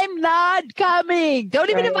 I'm not coming. Don't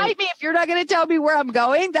even invite me if you're not going to tell me where I'm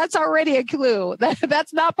going. That's already a clue.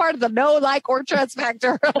 That's not part of the no, like, or trust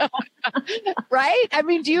factor. Right? I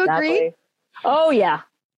mean, do you agree? Oh, yeah.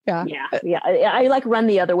 Yeah. I like run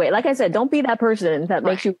the other way. Like I said, don't be that person that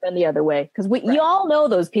makes you run the other way. Because you all know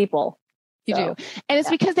those people. You do. And it's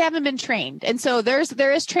because they haven't been trained. And so there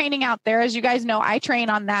is training out there. As you guys know, I train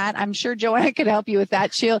on that. I'm sure Joanne could help you with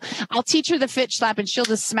that. I'll teach her the Fitch slap and she'll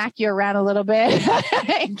just smack you around a little bit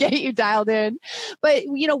and get you dialed in. But,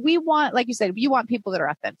 we want, like you said, you want people that are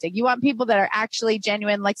authentic. You want people that are actually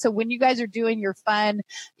genuine. Like, so when you guys are doing your fun,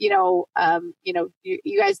 you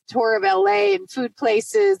guys tour of LA and food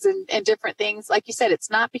places and different things. Like you said, it's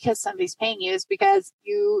not because somebody's paying you. It's because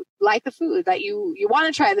you like the food, that you want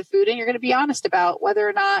to try the food, and you're going to be honest about whether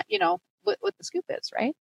or not, what the scoop is,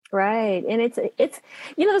 right? Right. And it's,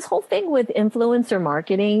 this whole thing with influencer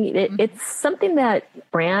marketing, it's something that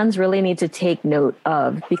brands really need to take note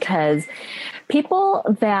of, because people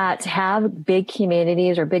that have big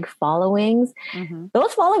communities or big followings,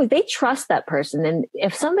 those followings, they trust that person. And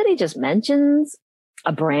if somebody just mentions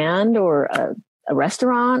a brand or a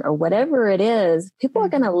restaurant or whatever it is, people are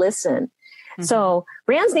going to listen. So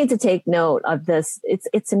brands need to take note of this.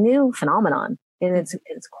 It's a new phenomenon, and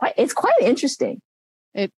it's quite interesting.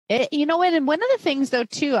 And one of the things though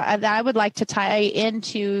too that I would like to tie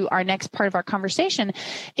into our next part of our conversation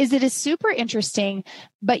is it is super interesting,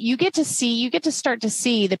 but you get to start to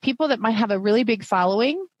see the people that might have a really big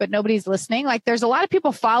following, but nobody's listening. Like, there's a lot of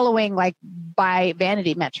people following, like, by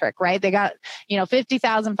vanity metric, right? They got,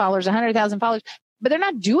 50,000 followers, 100,000 followers, but they're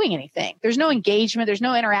not doing anything. There's no engagement. There's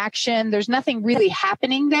no interaction. There's nothing really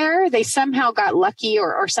happening there. They somehow got lucky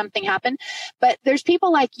or something happened. But there's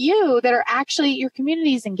people like you that are actually, your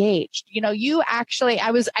community is engaged.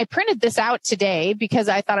 I printed this out today because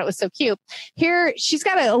I thought it was so cute. Here, she's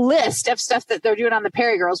got a list of stuff that they're doing on the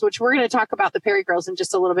Perry Girls, which we're going to talk about the Perry Girls in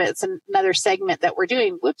just a little bit. It's another segment that we're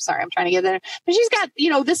doing. Whoops, sorry, I'm trying to get there. But she's got,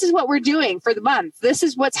 this is what we're doing for the month. This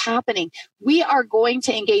is what's happening. We are going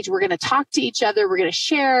to engage. We're going to talk to each other. We're going to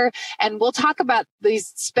share, and we'll talk about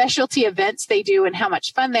these specialty events they do and how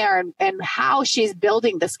much fun they are, and how she's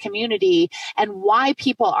building this community and why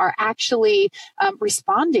people are actually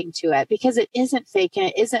responding to it, because it isn't fake and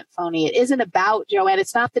it isn't phony. It isn't about Joanne.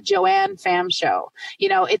 It's not the Joanne Pham show.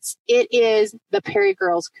 It is the Perry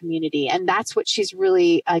Girls community. And that's what she's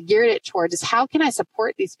really geared it towards, is how can I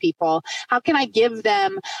support these people? How can I give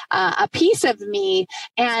them a piece of me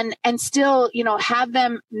and still, have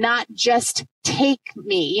them not just take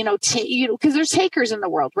me, because there's takers in the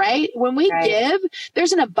world, right? When we give,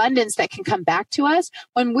 there's an abundance that can come back to us.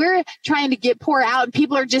 When we're trying to pour out and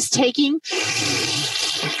people are just taking,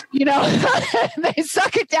 they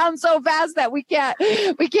suck it down so fast that we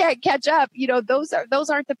can't catch up. Those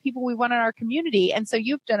aren't the people we want in our community. And so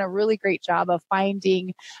you've done a really great job of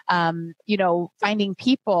finding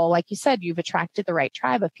people, like you said, you've attracted the right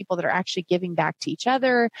tribe of people that are actually giving back to each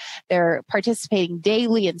other. They're participating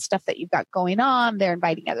daily in stuff that you've got going on. They're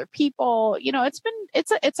inviting other people.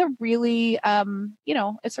 It's a really,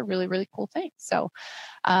 it's a really, really cool thing. So,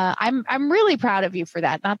 I'm really proud of you for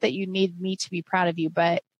that. Not that you need me to be proud of you,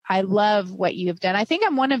 but I love what you've done. I think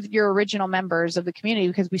I'm one of your original members of the community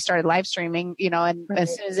because we started live streaming, and right.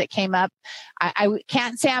 As soon as it came up, I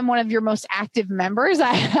can't say I'm one of your most active members.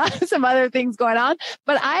 I have some other things going on,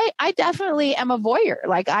 but I definitely am a voyeur.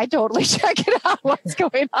 Like I totally check it out, what's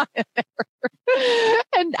going on in there.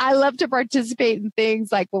 And I love to participate in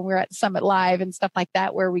things like when we're at Summit Live and stuff like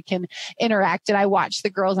that, where we can interact. And I watch the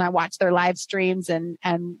girls and I watch their live streams and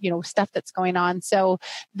stuff that's going on. So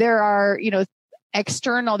there are,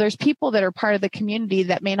 there's people that are part of the community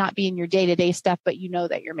that may not be in your day-to-day stuff, but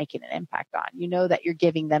that you're making an impact on, that you're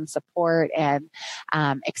giving them support and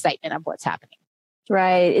excitement of what's happening.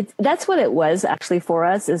 Right. That's what it was actually for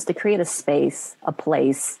us, is to create a space, a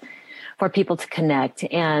place for people to connect.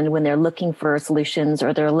 And when they're looking for solutions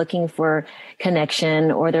or they're looking for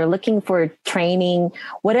connection or they're looking for training,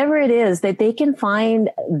 whatever it is, that they can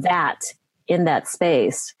find that in that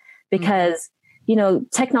space. Because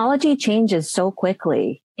technology changes so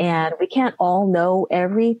quickly and we can't all know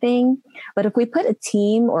everything. But if we put a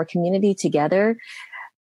team or community together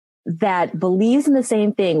that believes in the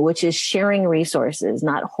same thing, which is sharing resources,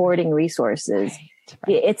 not hoarding resources,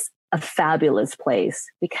 right. It's a fabulous place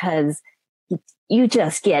because you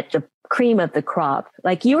just get the cream of the crop.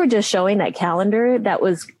 Like you were just showing that calendar that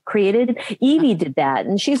was created. Evie did that.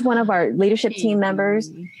 And she's one of our leadership team members.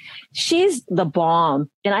 She's the bomb.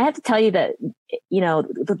 And I have to tell you that,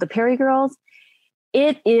 the Perry girls,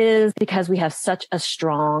 it is because we have such a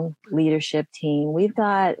strong leadership team. We've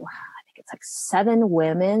got, I think it's like 7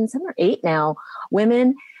 or 8 now,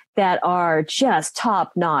 women that are just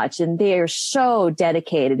top notch and they are so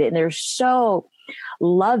dedicated and they're so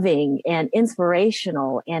loving and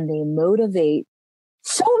inspirational, and they motivate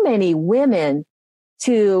so many women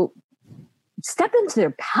to step into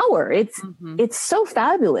their power. It's so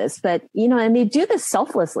fabulous, but and they do this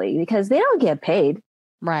selflessly because they don't get paid.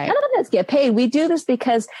 Right. None of us get paid. We do this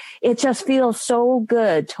because it just feels so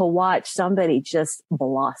good to watch somebody just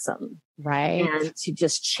blossom. Right. And to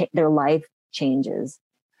just their life changes.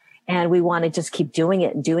 And we want to just keep doing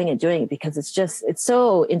it because it's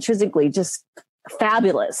so intrinsically just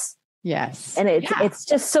fabulous. Yes. And it's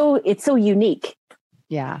so unique.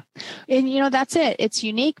 Yeah. And that's it. It's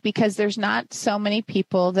unique because there's not so many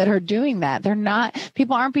people that are doing that.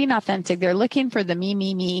 People aren't being authentic. They're looking for the me.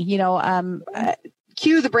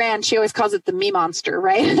 Q, the brand, she always calls it the me monster,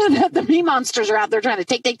 right? The me monsters are out there trying to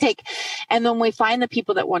take. And then when we find the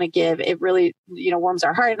people that want to give, it really, warms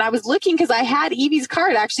our heart. And I was looking because I had Evie's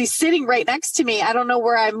card actually sitting right next to me. I don't know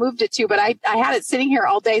where I moved it to, but I had it sitting here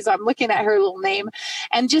all day. So I'm looking at her little name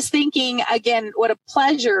and just thinking again, what a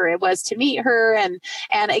pleasure it was to meet her. And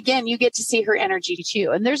again, you get to see her energy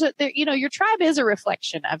too. And your tribe is a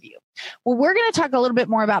reflection of you. Well, we're going to talk a little bit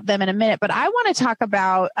more about them in a minute, but I want to talk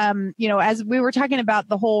about, as we were talking about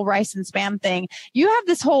the whole rice and spam thing, you have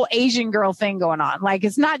this whole Asian girl thing going on. Like,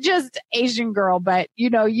 it's not just Asian girl, but,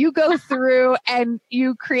 you go through and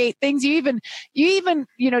you create things. You even,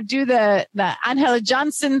 do the Angela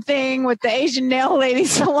Johnson thing with the Asian nail lady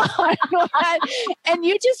salon. And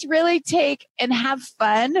you just really take and have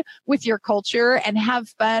fun with your culture and have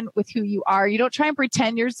fun with who you are. You don't try and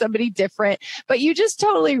pretend you're somebody different, but you just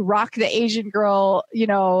totally rock the Asian girl,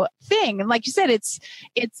 thing. And like you said, it's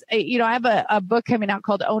I have a book coming out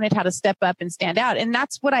called Own It, How to Step Up and Stand Out. And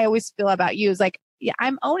that's what I always feel about you is like, yeah,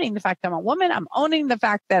 I'm owning the fact that I'm a woman. I'm owning the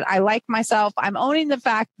fact that I like myself. I'm owning the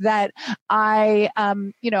fact that I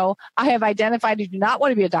have identified I do not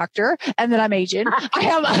want to be a doctor and that I'm Asian.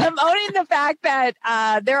 I'm owning the fact that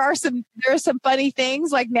there are some funny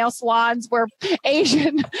things like nail salons where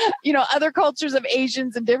Asian, other cultures of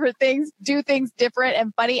Asians and different things do things different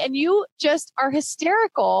and funny. And you just are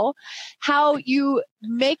hysterical how you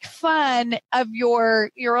make fun of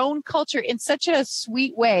your own culture in such a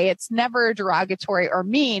sweet way. It's never derogatory or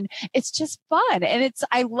mean. It's just fun. And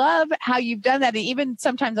I love how you've done that. And even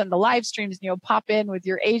sometimes on the live streams, pop in with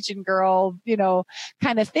your Asian girl,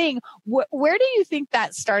 kind of thing. Where do you think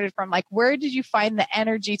that started from? Like, where did you find the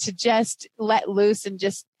energy to just let loose and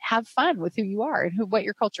just have fun with who you are and what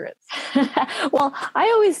your culture is? Well, I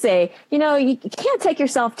always say, you can't take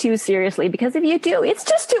yourself too seriously because if you do, it's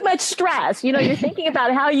just too much stress. You're thinking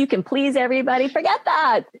about how you can please everybody. Forget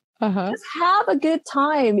that. Just have a good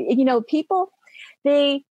time. You know, people,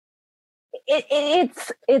 it's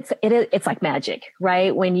like magic,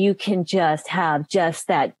 right? When you can just have just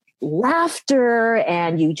that laughter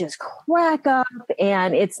and you just crack up,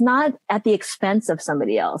 and it's not at the expense of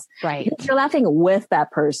somebody else. Right. You're laughing with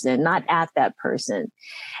that person, not at that person.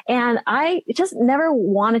 And I just never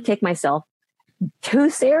want to take myself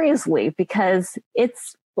too seriously because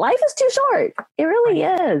life is too short. It really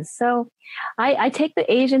is. So I take the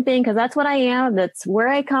Asian thing because that's what I am. That's where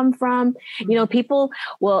I come from. You know, people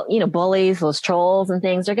bullies, those trolls and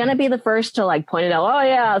things, they're going to be the first to like point it out. Oh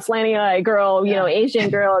yeah, slanty eye girl, you know, Asian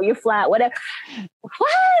girl, you flat, whatever.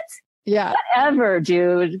 What? Yeah. Whatever,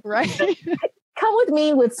 dude. Right. Come with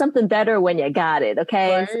me with something better when you got it.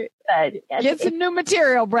 Okay. Right. Get some new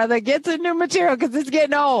material, brother. Get some new material because it's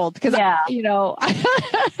getting old. Because, you know,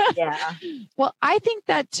 Well, I think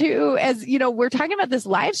that too, as you know, we're talking about this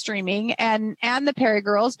live streaming and the Perry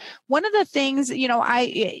girls. One of the things, you know,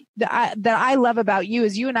 that I love about you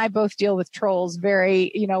is you and I both deal with trolls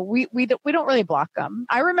very, you know, we don't really block them.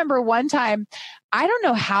 I remember one time, I don't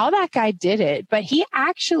know how that guy did it, but he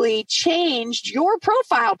actually changed your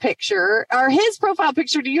profile picture or his profile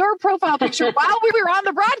picture to your profile picture while we were on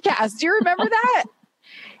the broadcast. Do you remember that?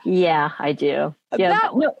 Yeah, I do. Yeah.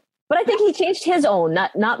 But I think he changed his own,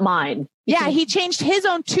 not mine. Yeah, he changed his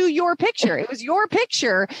own to your picture. It was your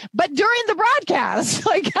picture, but during the broadcast.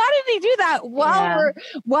 Like, how did he do that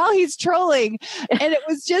while he's trolling? And it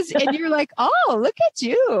was just, and you're like, oh, look at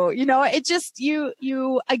you. You know, it just,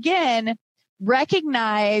 you again,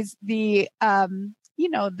 recognize the, you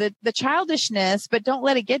know, the childishness, but don't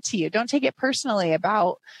let it get to you. Don't take it personally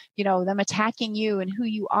about, you know, them attacking you and who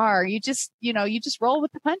you are. You just, you know, you just roll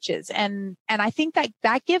with the punches. And I think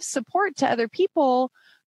that gives support to other people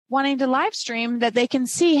wanting to live stream, that they can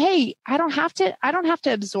see, hey, I don't have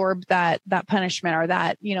to absorb that punishment or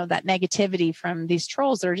that, you know, that negativity from these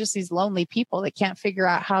trolls. They're just these lonely people that can't figure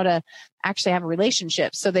out how to actually have a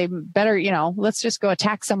relationship. So they better, you know, let's just go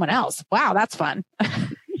attack someone else. Wow, that's fun.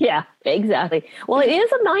 Yeah, exactly. Well, it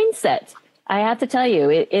is a mindset. I have to tell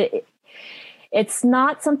you, it's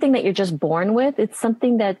not something that you're just born with. It's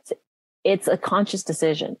something it's a conscious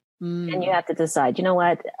decision. And you have to decide, you know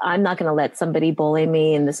what, I'm not going to let somebody bully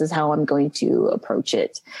me, and this is how I'm going to approach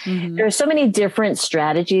it. There are so many different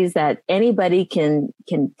strategies that anybody can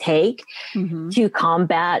take to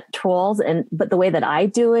combat trolls. But the way that I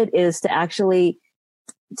do it is to actually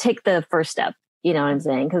take the first step. You know what I'm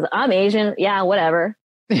saying? Because I'm Asian. Yeah, whatever.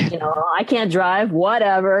 You know, I can't drive,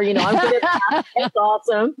 whatever, you know, I'm good at that. It's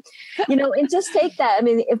awesome. You know, and just take that. I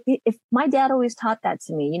mean, if my dad always taught that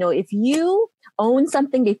to me, you know, if you own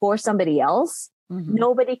something before somebody else,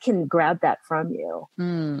 nobody can grab that from you.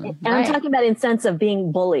 And I'm talking about in sense of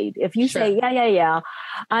being bullied. If you say, yeah,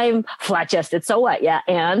 I'm flat chested. So what? Yeah.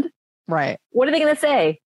 And right. What are they going to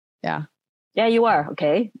say? Yeah. Yeah, you are.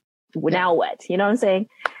 Okay. Now what? You know what I'm saying?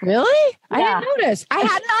 Really? Yeah. I didn't notice. I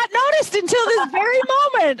had not noticed until this very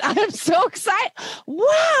moment. I'm so excited.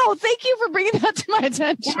 Wow. Thank you for bringing that to my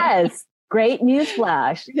attention. Yes. Great news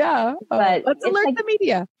flash. Yeah. But let's alert the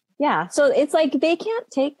media. Yeah. So it's like they can't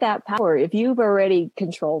take that power if you've already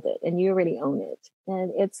controlled it and you already own it.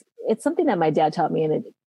 And it's something that my dad taught me. And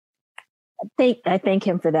I thank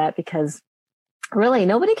him for that, because really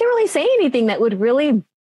nobody can really say anything that would really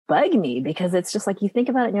bug me, because it's just like you think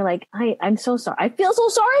about it and you're like, I'm so sorry. I feel so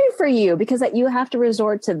sorry for you, because that you have to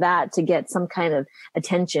resort to that to get some kind of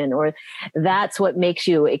attention, or that's what makes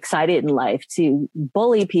you excited in life, to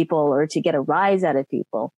bully people or to get a rise out of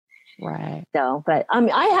people. Right. So, but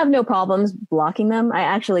I have no problems blocking them. I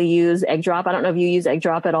actually use egg drop. I don't know if you use egg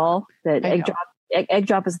drop at all. That egg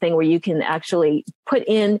drop is a thing where you can actually put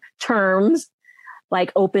in terms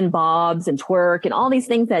like open bobs and twerk and all these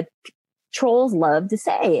things that trolls love to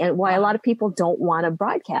say, and why a lot of people don't want to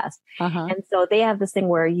broadcast. And so they have this thing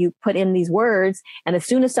where you put in these words, and as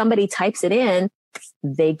soon as somebody types it in,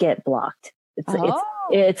 they get blocked.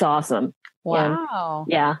 It's awesome. Wow.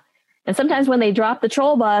 Yeah. And sometimes when they drop the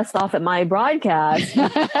troll bus off at my broadcast,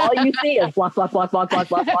 all you see is block, block, block, block, block,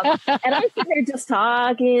 block, block. And I'm sitting there just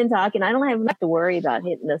talking. I don't have to worry about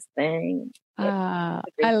hitting this thing.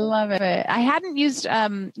 I love it. I hadn't used,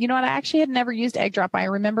 you know what? I actually had never used egg drop. I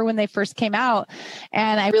remember when they first came out,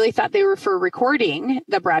 and I really thought they were for recording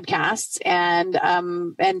the broadcasts. And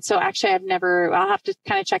so actually I'll have to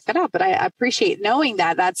kind of check that out, but I appreciate knowing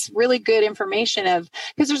that. That's really good information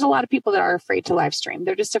because there's a lot of people that are afraid to live stream.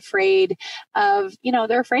 They're just afraid of, you know,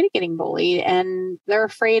 they're afraid of getting bullied, and they're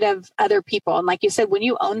afraid of other people. And like you said, when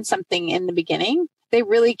you own something in the beginning, they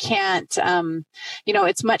really can't,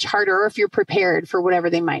 it's much harder if you're prepared for whatever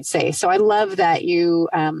they might say. So I love that you,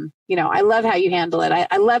 I love how you handle it.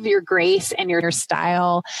 I love your grace and your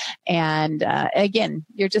style. And, again,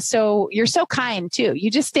 you're so kind too.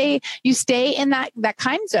 You stay in that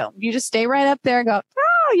kind zone. You just stay right up there and go,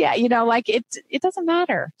 oh yeah. It doesn't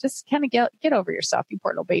matter. Just kind of get over yourself, you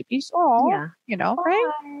poor little babies. Oh, yeah.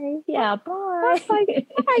 Right? Bye. Yeah. Bye.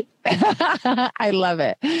 Bye. I love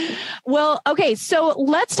it. Well, okay. So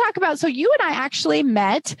let's talk about, so you and I actually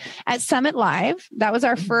met at Summit Live. That was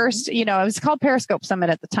our first, it was called Periscope Summit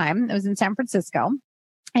at the time. It was in San Francisco.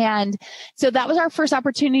 And so that was our first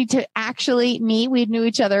opportunity to actually meet. We knew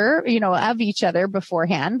each other, of each other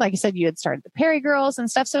beforehand. Like I said, you had started the Perry Girls and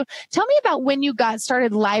stuff. So tell me about when you got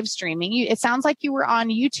started live streaming. It sounds like you were on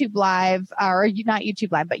YouTube Live, or not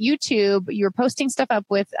YouTube Live, but YouTube. You were posting stuff up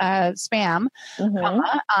with Pham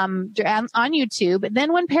on YouTube. And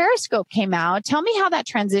then when Periscope came out, tell me how that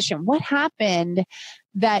transition, what happened?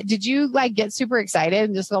 Did you get super excited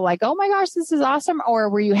and just go like, oh my gosh, this is awesome? Or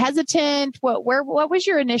were you hesitant? What was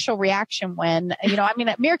your initial reaction when,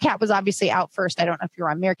 Meerkat was obviously out first. I don't know if you were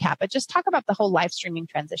on Meerkat, but just talk about the whole live streaming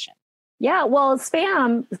transition. Yeah. Well,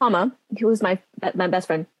 Pham, who was my best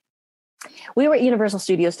friend, we were at Universal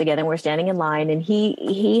Studios together and we're standing in line, and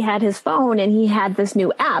he had his phone and he had this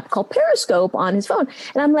new app called Periscope on his phone.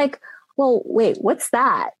 And I'm like, well, wait, what's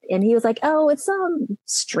that? And he was like, oh, it's some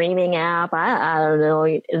streaming app. I don't know.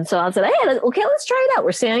 And so I said, hey, let's try it out.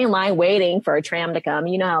 We're standing in line waiting for a tram to come.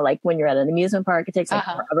 You know how when you're at an amusement park, it takes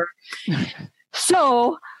forever.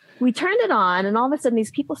 So we turned it on, and all of a sudden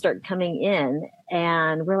these people start coming in,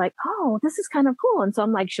 and we're like, oh, this is kind of cool. And so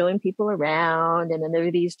I'm showing people around, and then there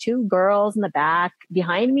were these two girls in the back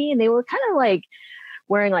behind me, and they were kind of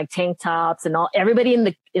wearing tank tops, and everybody in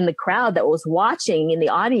the crowd that was watching in the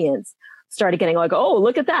audience started getting oh,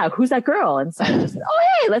 look at that. Who's that girl? And so I just said, oh,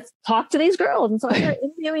 hey, let's talk to these girls. And so I started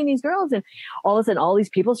interviewing these girls, and all of a sudden all these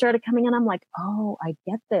people started coming in. I'm like, oh, I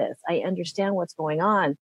get this. I understand what's going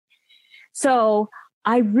on. So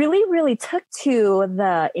I really, really took to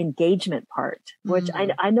the engagement part, which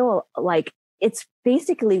I know it's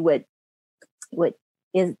basically what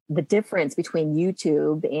is the difference between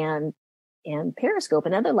YouTube and Periscope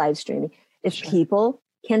and other live streaming is people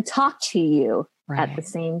can talk to you at the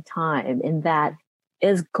same time. And that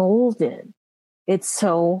is golden. It's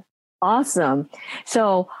so awesome.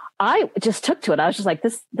 So I just took to it. I was just like,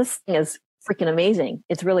 this thing is freaking amazing.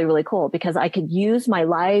 It's really, really cool because I could use my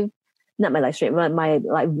not my live stream, but my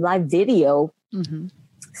live video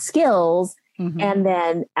skills. And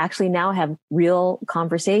then actually now have real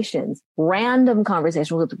conversations, random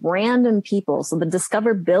conversations with random people. So the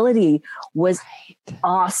discoverability was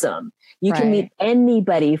awesome. You can meet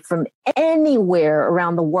anybody from anywhere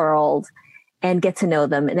around the world and get to know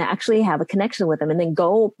them and actually have a connection with them, and then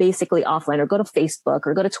go basically offline or go to Facebook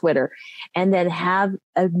or go to Twitter and then have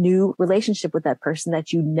a new relationship with that person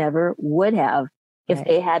that you never would have if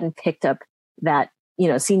they hadn't picked up that,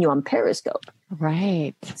 seen you on Periscope.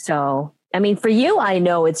 Right. So I mean, for you, I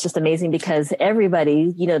know it's just amazing because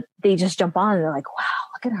everybody, they just jump on and they're like, wow,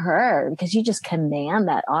 look at her, because you just command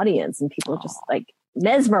that audience and people are just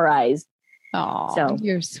mesmerized. Oh, so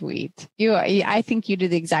you're sweet. I think you do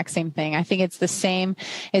the exact same thing. I think it's the same.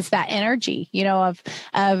 It's that energy,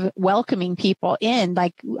 of welcoming people in.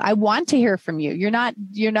 I want to hear from you. You're not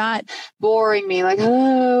boring me.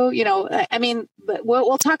 I mean, but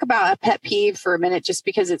we'll talk about a pet peeve for a minute, just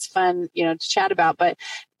because it's fun, to chat about, but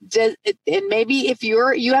and maybe if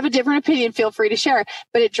you have a different opinion, feel free to share.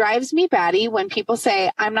 But it drives me batty when people say,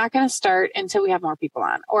 I'm not going to start until we have more people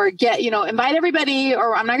on, or invite everybody,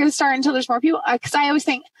 or I'm not going to start until there's more people. Because I always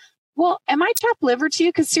think, well, am I chopped liver to you?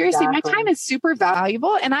 Because seriously, my time is super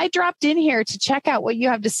valuable. And I dropped in here to check out what you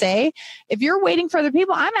have to say. If you're waiting for other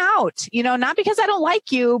people, I'm out, not because I don't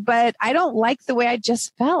like you, but I don't like the way I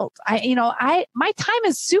just felt. My time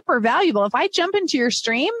is super valuable. If I jump into your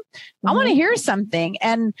stream, I want to hear something.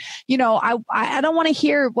 And, I don't want to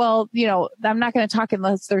hear, well, I'm not going to talk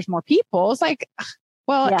unless there's more people. It's like,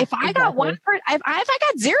 well, if I got one person, if I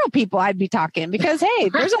got 0 people, I'd be talking, because, hey,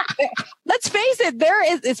 let's face it,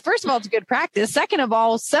 it's first of all, it's good practice. Second of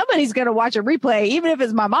all, somebody's going to watch a replay, even if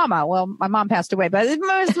it's my mama. Well, my mom passed away, but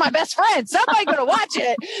it's my best friend. Somebody's going to watch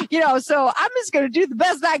it, so I'm just going to do the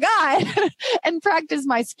best I got and practice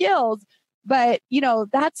my skills. But,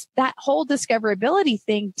 that's that whole discoverability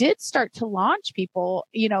thing did start to launch people,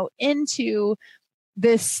 into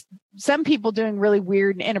this some people doing really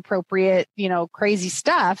weird and inappropriate, crazy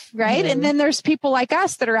stuff. Right. And then there's people like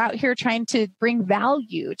us that are out here trying to bring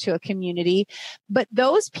value to a community. But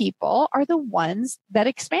those people are the ones that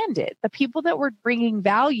expanded. The people that were bringing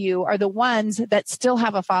value are the ones that still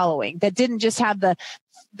have a following, that didn't just have the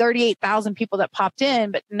 38,000 people that popped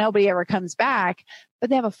in, but nobody ever comes back, but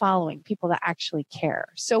they have a following, people that actually care.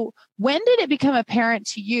 So when did it become apparent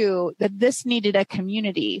to you that this needed a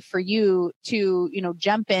community for you to,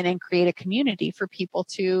 jump in and create a community for people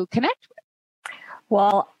to connect with?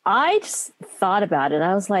 Well, I just thought about it.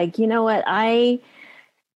 I was like, you know what? I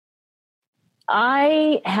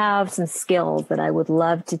have some skills that I would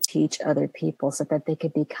love to teach other people so that they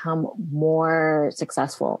could become more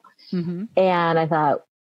successful. Mm-hmm. And I thought,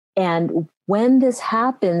 and when this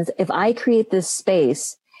happens, if I create this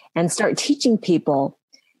space and start teaching people,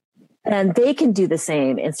 and they can do the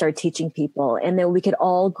same and start teaching people, and then we could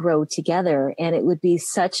all grow together. And it would be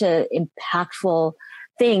such an impactful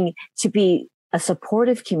thing to be a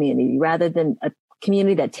supportive community rather than a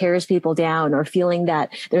community that tears people down, or feeling that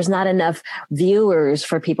there's not enough viewers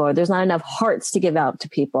for people, or there's not enough hearts to give out to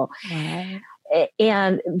people. Right.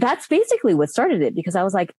 And that's basically what started it, because I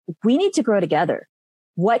was like, we need to grow together.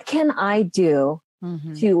 What can I do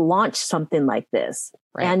to launch something like this?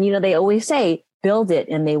 Right. And, they always say, build it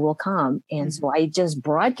and they will come. And so I just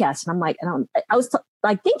broadcast, and I'm like, I was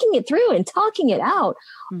thinking it through and talking it out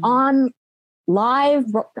on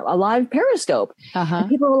a live Periscope. And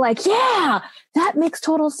people were like, yeah, that makes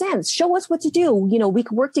total sense. Show us what to do. We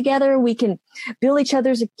can work together. We can build each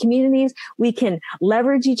other's communities. We can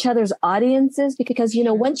leverage each other's audiences, because,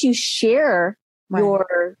 once you share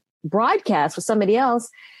your broadcast with somebody else,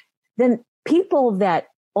 then people that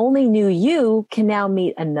only knew you can now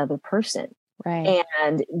meet another person. Right.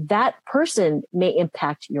 And that person may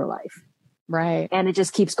impact your life. Right. And it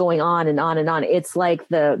just keeps going on and on and on. It's like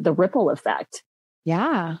the ripple effect.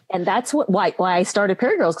 Yeah. And that's why I started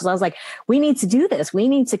Paragirls, because I was like, we need to do this. We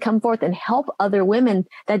need to come forth and help other women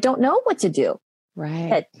that don't know what to do. Right.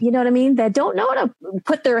 That, you know what I mean? That don't know how to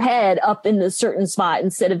put their head up in a certain spot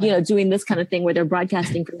instead of, doing this kind of thing where they're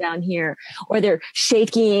broadcasting from down here, or they're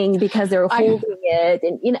shaking because they're holding it,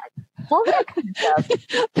 and, all that kind of stuff.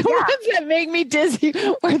 The ones that make me dizzy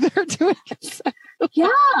where they're doing it.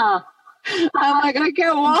 Yeah. I'm like, I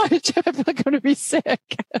can't watch. I feel like I'm going to be sick.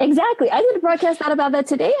 Exactly. I did a broadcast about that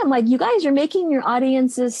today. I'm like, you guys are making your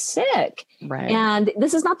audiences sick. Right. And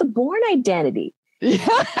this is not the born identity. Put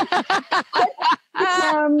the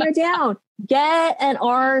camera down. Get an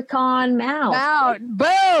Archon mount.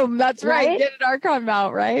 Boom. That's right. Get an Archon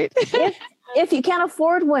mount, right? If you can't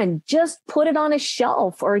afford one, just put it on a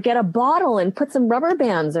shelf, or get a bottle and put some rubber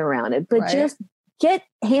bands around it. But just get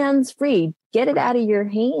hands free. Get it out of your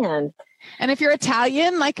hand. And if you're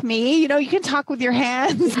Italian like me, you can talk with your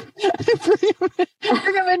hands.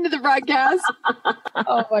 Bring them into the broadcast.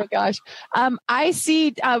 Oh my gosh. I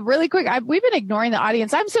see really quick. We've been ignoring the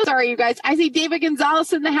audience. I'm so sorry, you guys. I see David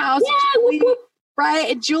Gonzalez in the house. Yeah,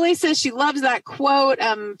 right. And Julie says she loves that quote,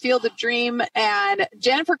 Field of Dream. And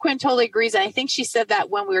Jennifer Quinn totally agrees. And I think she said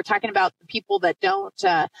that when we were talking about the people that don't,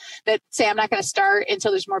 that say, I'm not going to start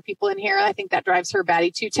until there's more people in here. I think that drives her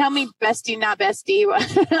batty too. Tell me, bestie, not bestie.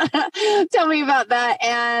 Tell me about that.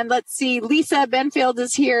 And let's see, Lisa Benfield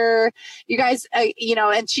is here. You guys,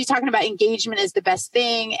 and she's talking about engagement is the best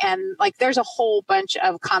thing. And there's a whole bunch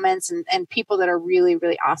of comments and people that are really,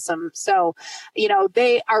 really awesome. So,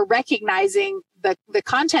 they are recognizing the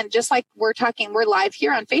content, just like we're live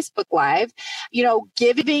here on Facebook Live,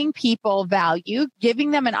 giving people value, giving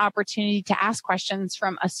them an opportunity to ask questions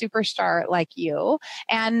from a superstar like you,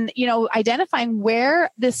 and, identifying where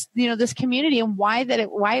this community and why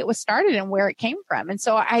it was started and where it came from. And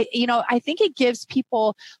so I think it gives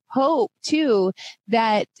people hope too,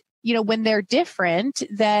 that, when they're different,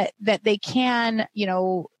 that they can,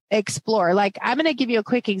 explore. I'm going to give you a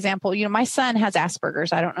quick example. My son has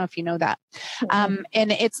Asperger's. I don't know if you know that. And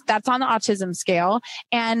that's on the autism scale.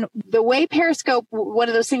 And the way Periscope, one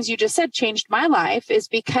of those things you just said, changed my life is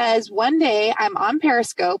because one day I'm on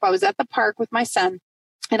Periscope. I was at the park with my son,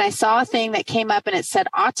 and I saw a thing that came up and it said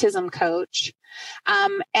autism coach.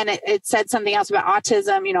 And it said something else about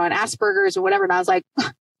autism, and Asperger's or whatever. And I was like,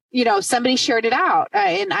 somebody shared it out,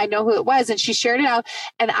 and I know who it was, and she shared it out.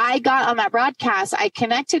 And I got on that broadcast. I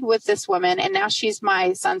connected with this woman, and now she's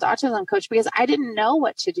my son's autism coach, because I didn't know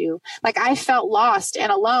what to do. I felt lost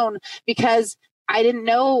and alone because I didn't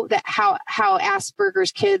know that how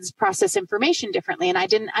Asperger's kids process information differently, and I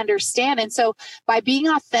didn't understand. And so by being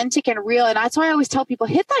authentic and real, and that's why I always tell people,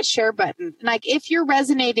 hit that share button. If you're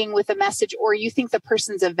resonating with a message, or you think the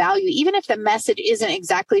person's of value, even if the message isn't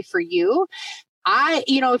exactly for you,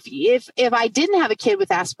 if I didn't have a kid with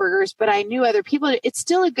Asperger's, but I knew other people, it's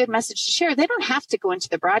still a good message to share. They don't have to go into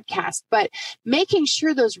the broadcast, but making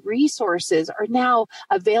sure those resources are now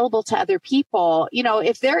available to other people.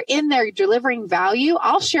 If they're in there delivering value,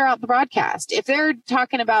 I'll share out the broadcast. If they're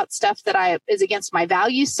talking about stuff that is against my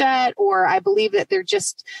value set, or I believe that they're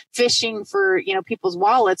just fishing for, people's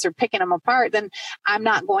wallets or picking them apart, then I'm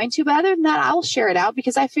not going to. But other than that, I'll share it out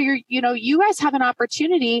because I figure, you guys have an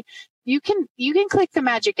opportunity. You can click the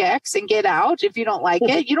magic X and get out if you don't like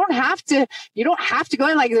it. You don't have to go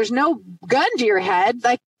in like there's no gun to your head.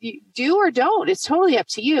 Like you do or don't. It's totally up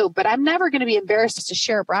to you. But I'm never going to be embarrassed to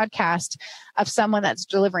share a broadcast of someone that's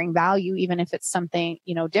delivering value, even if it's something,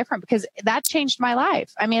 different, because that changed my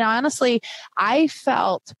life. I mean, honestly, I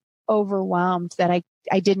felt overwhelmed that I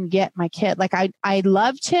didn't get my kid. Like I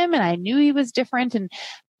loved him and I knew he was different,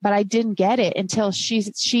 but I didn't get it until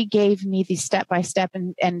she gave me the step-by-step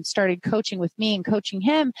and started coaching with me and coaching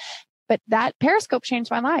him. But that Periscope changed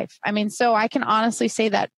my life. I mean, so I can honestly say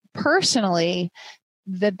that personally,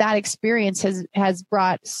 that experience has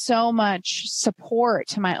brought so much support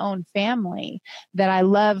to my own family that I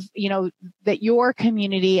love, that your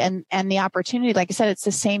community and the opportunity, like I said, it's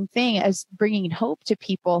the same thing as bringing hope to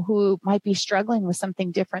people who might be struggling with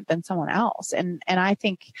something different than someone else. And I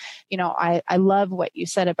think, I love what you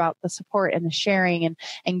said about the support and the sharing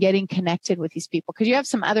and getting connected with these people, because you have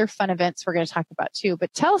some other fun events we're going to talk about too.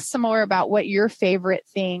 But tell us some more about what your favorite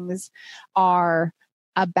things are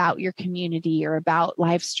about your community, or about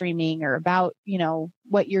live streaming, or about,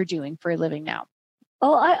 what you're doing for a living now.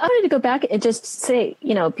 Oh, I wanted to go back and just say,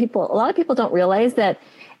 a lot of people don't realize that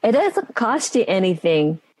it doesn't cost you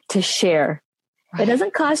anything to share. Right. It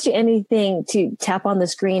doesn't cost you anything to tap on the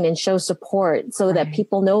screen and show support so that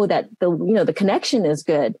people know that the connection is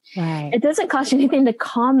good. Right. It doesn't cost you anything to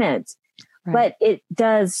comment. Right. But it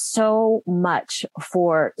does so much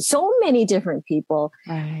for so many different people.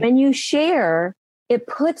 Right. When you share, it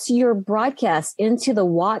puts your broadcast into the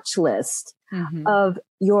watch list of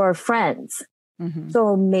your friends. Mm-hmm.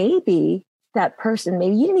 So maybe that person,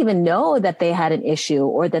 maybe you didn't even know that they had an issue,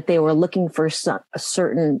 or that they were looking for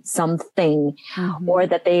something, or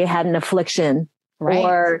that they had an affliction,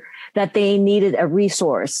 or that they needed a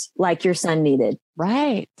resource like your son needed.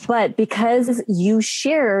 Right. But because you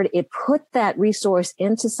shared, it put that resource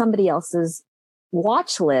into somebody else's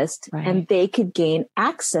watch list, and they could gain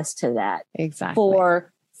access to that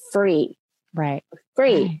for free. Right.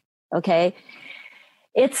 Free. Right. Okay.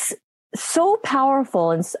 It's so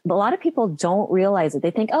powerful. And a lot of people don't realize it.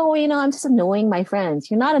 They think, oh, I'm just annoying my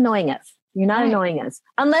friends. You're not annoying us. You're not annoying us.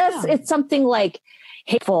 Unless it's something like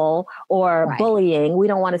hateful or bullying. We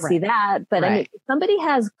don't want to see that. But I mean, if somebody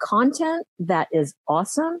has content that is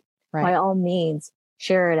awesome, by all means,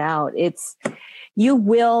 share it out. You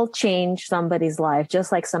will change somebody's life,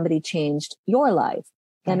 just like somebody changed your life.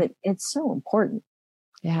 And it's so important.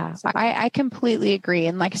 Yeah, I completely agree.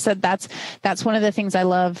 And like I said, that's one of the things I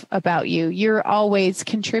love about you. You're always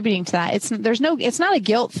contributing to that. It's not a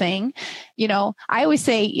guilt thing. I always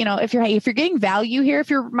say, if you're getting value here, if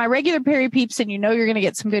you're my regular Perry peeps and you're going to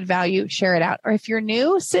get some good value, share it out. Or if you're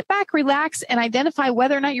new, sit back, relax, and identify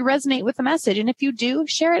whether or not you resonate with the message. And if you do,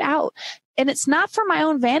 share it out. And it's not for my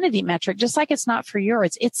own vanity metric, just like it's not for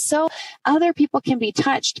yours. It's so other people can be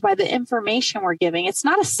touched by the information we're giving. It's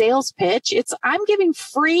not a sales pitch. I'm giving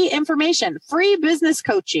free information, free business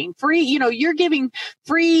coaching, free, you're giving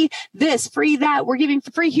free this, free that. We're giving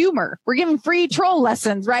free humor. We're giving free troll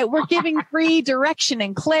lessons, right? We're giving free direction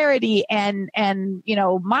and clarity and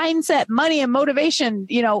mindset, money and motivation.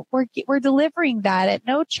 We're delivering that at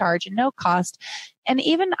no charge and no cost. And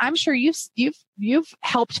even I'm sure you've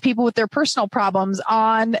helped people with their personal problems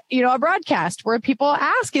on, a broadcast where people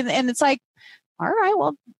ask and it's like, all right,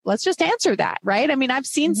 well, let's just answer that. Right. I mean, I've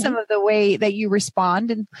seen some of the way that you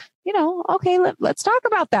respond and, okay, let's talk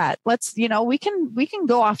about that. Let's, we can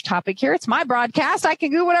go off topic here. It's my broadcast. I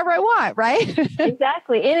can do whatever I want. Right.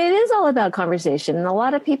 Exactly. And it is all about conversation. And a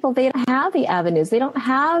lot of people, they don't have the avenues. They don't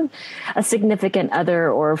have a significant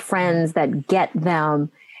other or friends that get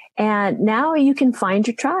them. And now you can find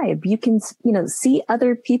your tribe. You can, see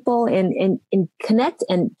other people and connect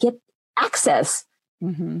and get access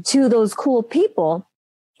to those cool people.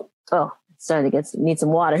 Oh, starting to need some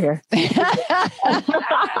water here. I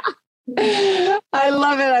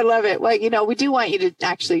love it. Well, we do want you to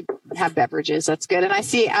actually have beverages. That's good. And I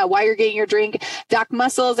see while you're getting your drink, Doc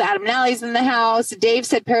Muscles, Adam Nally's in the house. Dave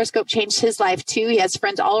said Periscope changed his life too. He has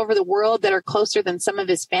friends all over the world that are closer than some of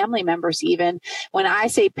his family members even. When I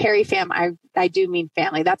say Perry fam, I do mean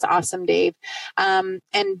family. That's awesome, Dave. And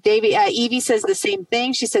Davey, Evie says the same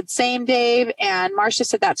thing. She said, same, Dave. And Marcia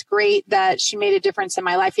said, that's great that she made a difference in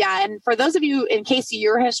my life. Yeah. And for those of you, in case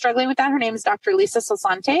you're struggling with that, her name is Dr. Lisa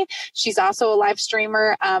Sasante. She's also a live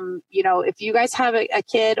streamer. If you guys have a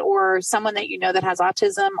kid or someone that you know that has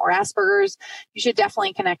autism or Asperger's, you should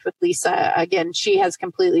definitely connect with Lisa. Again, she has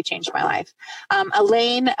completely changed my life.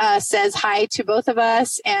 Elaine says hi to both of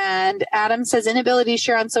us. And Adam says inability to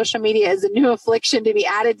share on social media is a new affliction to be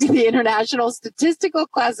added to the international statistical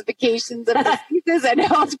classifications of diseases and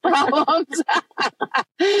health problems.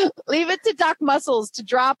 Leave it to Doc Muscles to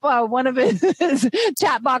drop one of his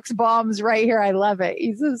chat box bombs right here. I love it.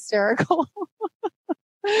 He's hysterical.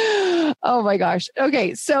 Oh my gosh.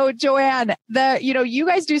 Okay. So Joanne, you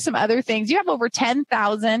guys do some other things. You have over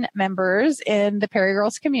 10,000 members in the Perry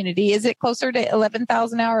Girls community. Is it closer to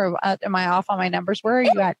 11,000 now, or am I off on my numbers? Where are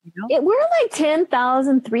you at? We're like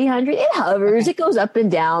 10,300. It hovers. Okay. It goes up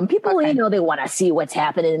and down. People, they want to see what's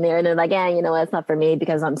happening in there. And they're like, that's not for me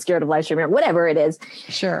because I'm scared of live streaming or whatever it is.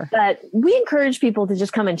 Sure. But we encourage people to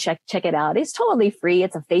just come and check it out. It's totally free.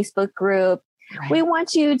 It's a Facebook group. Right. We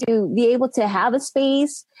want you to be able to have a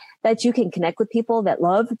space that you can connect with people that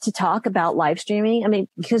love to talk about live streaming. I mean,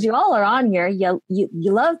 because you all are on here. You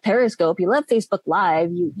love Periscope. You love Facebook Live.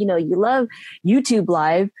 You love YouTube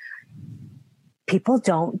Live. People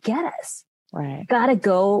don't get us. Right. You gotta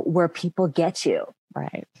go where people get you.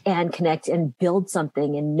 Right. And connect and build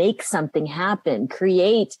something and make something happen.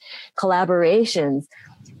 Create collaborations.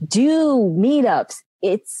 Do meetups.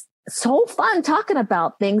 It's so fun talking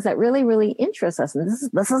about things that really, really interest us. And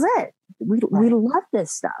this is it. We love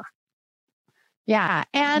this stuff. Yeah.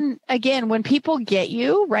 And again, when people get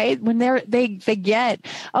you, right, when they get,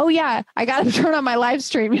 oh yeah, I got to turn on my live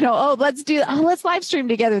stream, let's live stream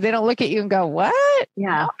together. They don't look at you and go, what?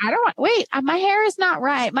 Yeah. No, I don't, wait, my hair is not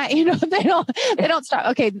right. They don't start.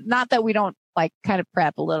 Okay. Not that we don't kind of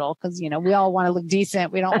prep a little because, we all want to look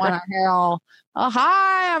decent. We don't want our hair all, oh,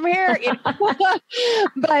 hi, I'm here.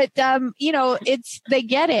 But, they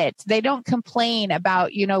get it. They don't complain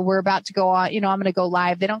about, we're about to go on, I'm going to go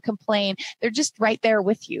live. They don't complain. They're just right there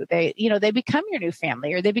with you. They become your new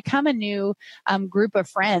family, or they become a new group of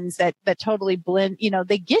friends that totally blend,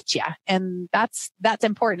 they get you. And that's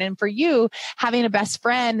important. And for you, having a best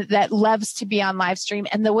friend that loves to be on live stream,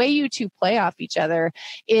 and the way you two play off each other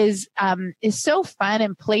is so fun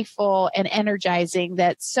and playful and energizing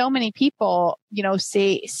that so many people,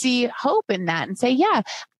 see hope in that and say, yeah,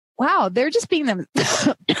 wow, they're just being them.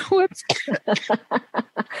 Whoops.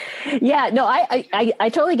 Yeah, no, I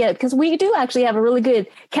totally get it, because we do actually have a really good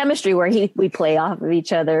chemistry where we play off of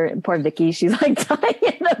each other. And poor Vicki, she's dying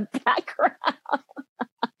in the background.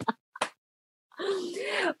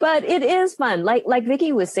 But it is fun. Like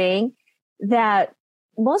Vicki was saying, that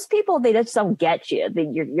most people, they just don't get you.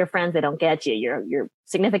 Your friends, they don't get you. Your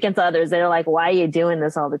significant others, they're like, why are you doing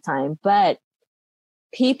this all the time? But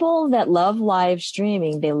people that love live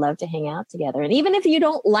streaming, they love to hang out together. And even if you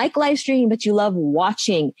don't like live streaming, but you love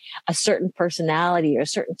watching a certain personality or a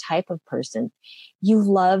certain type of person, you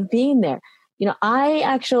love being there.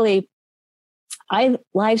 I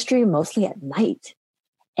live stream mostly at night,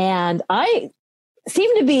 and I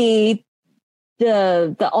seem to be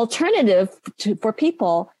the alternative for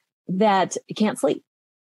people that can't sleep.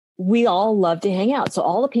 We all love to hang out. So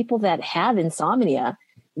all the people that have insomnia,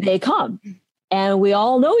 they come. And we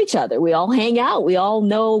all know each other. We all hang out. We all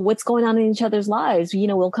know what's going on in each other's lives.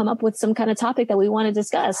 We'll come up with some kind of topic that we want to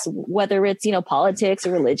discuss, whether it's, politics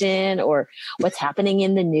or religion or what's happening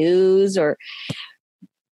in the news or,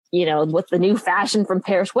 what's the new fashion from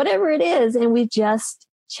Paris, whatever it is. And we just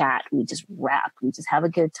chat. We just rap. We just have a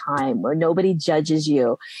good time where nobody judges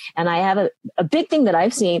you. And I have a big thing that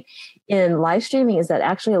I've seen in live streaming is that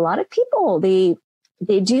actually a lot of people, they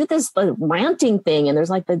do this ranting thing, and there's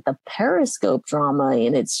the Periscope drama,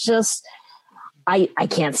 and it's just, I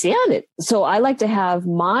can't stand it. So I like to have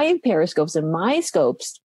my Periscopes and my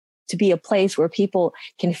scopes to be a place where people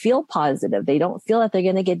can feel positive. They don't feel like they're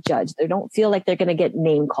going to get judged. They don't feel like they're going to get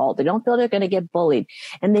name called. They don't feel they're going to get bullied,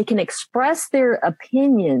 and they can express their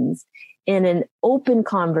opinions in an open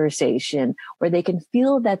conversation where they can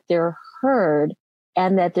feel that they're heard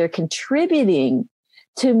and that they're contributing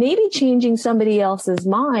to maybe changing somebody else's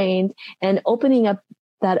mind and opening up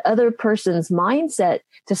that other person's mindset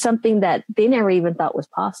to something that they never even thought was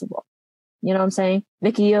possible. You know what I'm saying?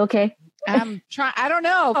 Vicki, you okay? I'm trying. I don't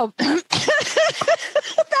know. That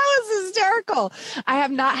was hysterical. hysterical. I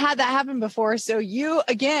have not had that happen before. So you,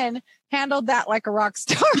 again, handled that like a rock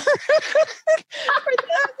star. For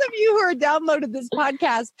those of you who are downloaded this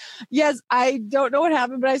podcast, yes, I don't know what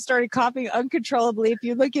happened, but I started coughing uncontrollably. If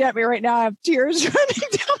you're looking at me right now, I have tears running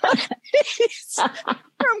down my face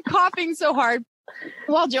from coughing so hard.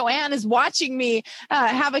 While Joanne is watching me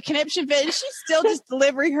have a conniption fit, and she's still just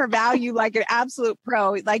delivering her value like an absolute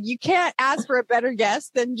pro. Like, you can't ask for a better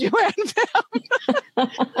guest than Joanne Pham.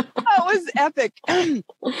 That was epic.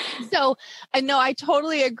 So I know I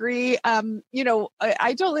totally agree. I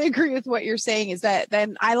totally agree with what you're saying, is that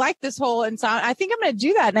then I like this whole insomnia. I think I'm going to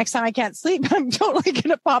do that next time I can't sleep. I'm totally going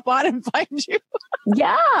to pop on and find you.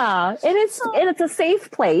 Yeah. And it's a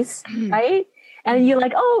safe place, right? And you're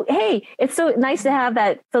like, oh, hey, it's so nice to have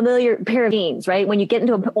that familiar pair of jeans, right? When you get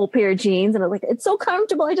into an old pair of jeans and I'm like, it's so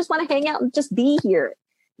comfortable. I just want to hang out and just be here.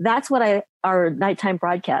 That's what our nighttime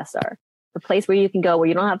broadcasts are. The place where you can go, where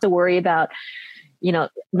you don't have to worry about,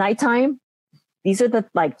 nighttime. These are the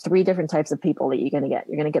three different types of people that you're going to get.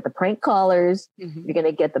 You're going to get the prank callers, you're going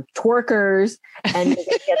to get the twerkers, and you're going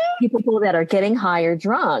to get people that are getting high or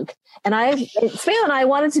drunk. And Pham and I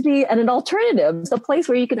wanted to be an alternative. It's a place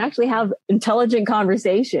where you can actually have intelligent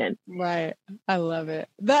conversation. Right. I love it.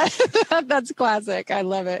 That's classic. I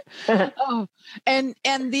love it. Oh, and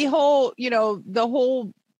the whole,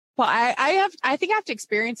 I think I have to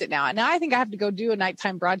experience it now. Now I think I have to go do a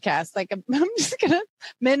nighttime broadcast. Like, I'm just going to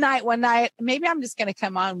midnight one night. Maybe I'm just going to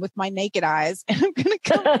come on with my naked eyes and I'm going to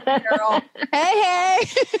come on, girl. Hey.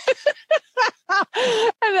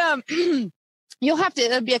 And, you'll have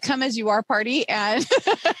to be a come as you are party. And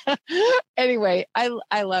anyway,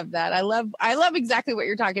 I love that. I love exactly what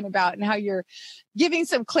you're talking about and how you're giving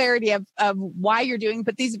some clarity of why you're doing,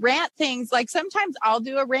 but these rant things, like sometimes I'll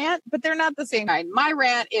do a rant, but they're not the same kind. My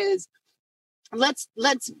rant is let's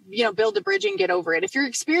build a bridge and get over it. If you're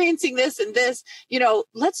experiencing this and this,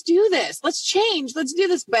 let's do this, let's change, let's do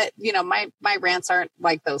this. But my rants aren't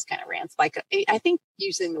like those kind of rants. Like, I think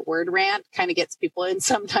using the word rant kind of gets people in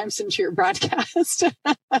sometimes into your broadcast.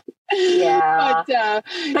 Yeah.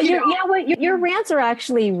 But your rants are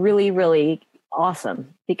actually really, really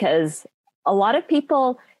awesome, because a lot of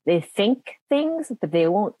people, they think things, but they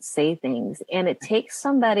won't say things. And it takes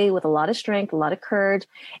somebody with a lot of strength, a lot of courage,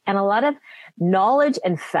 and a lot of knowledge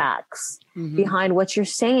and facts behind what you're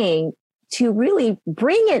saying to really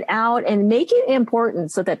bring it out and make it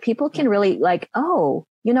important so that people can really oh,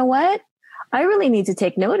 you know what? I really need to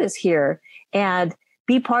take notice here and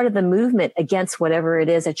be part of the movement against whatever it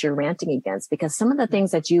is that you're ranting against. Because some of the things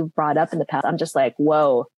that you've brought up in the past, I'm just like,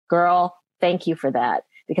 whoa, girl, thank you for that.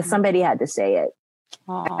 Because somebody had to say it.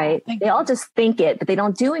 Aww, right? They all just think it, but they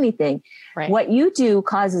don't do anything. Right. What you do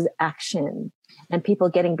causes action and people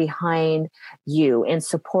getting behind you and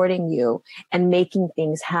supporting you and making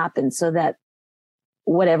things happen so that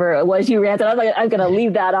whatever it was you ranted, I'm going to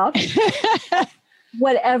leave that off.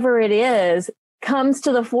 Whatever it is comes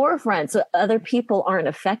to the forefront so other people aren't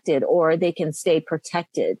affected, or they can stay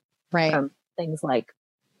protected from things like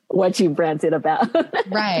what you ranted about.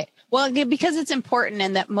 Right. Well, because it's important,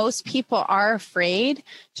 and that most people are afraid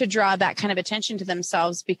to draw that kind of attention to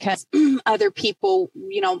themselves because other people,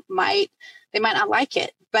 might not like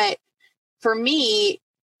it. But for me,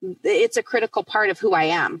 it's a critical part of who I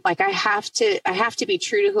am. Like, I have to be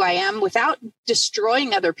true to who I am without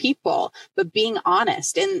destroying other people, but being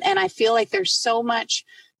honest. And I feel like there's so much,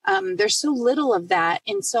 there's so little of that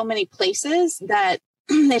in so many places that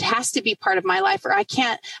it has to be part of my life, or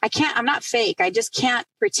I'm not fake. I just can't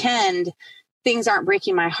pretend things aren't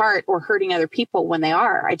breaking my heart or hurting other people when they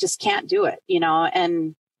are. I just can't do it,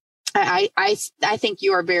 and I think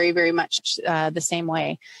you are very, very much the same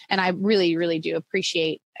way. And I really, really do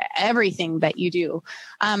appreciate everything that you do.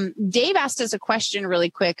 Dave asked us a question really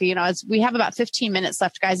quick, as we have about 15 minutes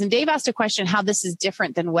left, guys. And Dave asked a question, how this is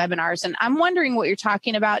different than webinars. And I'm wondering what you're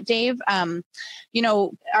talking about, Dave. Are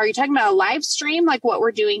you talking about a live stream like what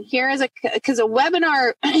we're doing here? Because a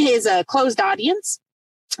webinar is a closed audience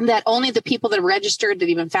that only the people that are registered, that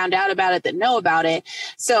even found out about it, that know about it.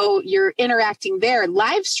 So you're interacting there.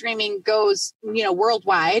 Live streaming goes,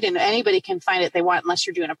 worldwide, and anybody can find it they want, unless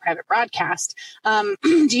you're doing a private broadcast. Do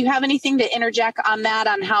you have anything to interject on that,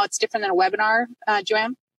 on how it's different than a webinar,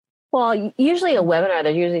 Joanne? Well, usually a webinar,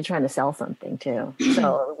 they're usually trying to sell something too.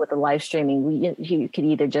 So with the live streaming, you could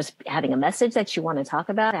either just having a message that you want to talk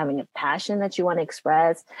about, having a passion that you want to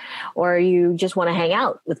express, or you just want to hang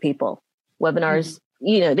out with people. Webinars,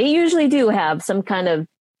 they usually do have some kind of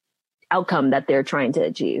outcome that they're trying to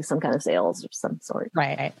achieve, some kind of sales of some sort.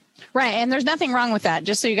 Right. And there's nothing wrong with that.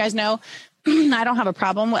 Just so you guys know, I don't have a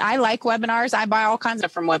problem. I like webinars. I buy all kinds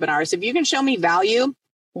of from webinars. If you can show me value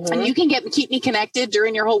and you can keep me connected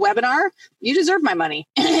during your whole webinar, you deserve my money.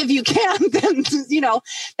 If you can't, then,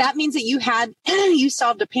 that means that you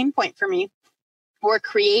solved a pain point for me, or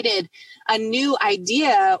created a new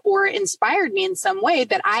idea, or inspired me in some way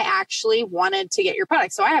that I actually wanted to get your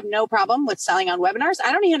product. So I have no problem with selling on webinars.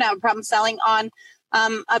 I don't even have a problem selling on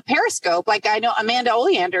a Periscope. Like, I know Amanda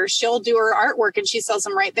Oleander, she'll do her artwork and she sells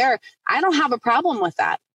them right there. I don't have a problem with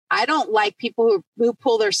that. I don't like people who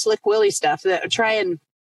pull their slick Willy stuff, that try and,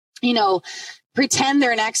 pretend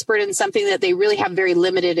they're an expert in something that they really have very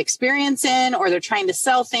limited experience in, or they're trying to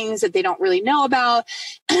sell things that they don't really know about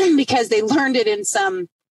because they learned it in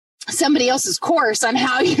somebody else's course on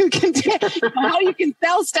how you can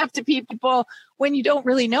sell stuff to people when you don't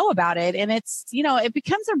really know about it. And it's, it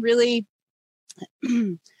becomes a really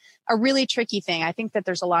tricky thing. I think that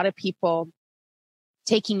there's a lot of people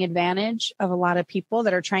taking advantage of a lot of people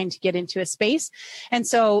that are trying to get into a space. And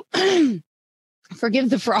so forgive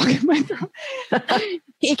the frog in my throat.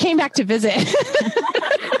 He came back to visit.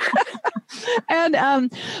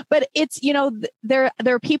 And, but it's, there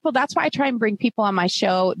are people, that's why I try and bring people on my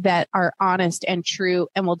show that are honest and true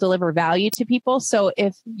and will deliver value to people. So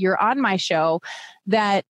if you're on my show,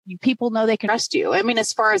 that people know they can trust you. I mean,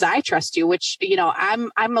 as far as I trust you, which,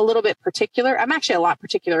 I'm a little bit particular. I'm actually a lot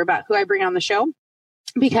particular about who I bring on the show,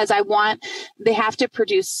 because they have to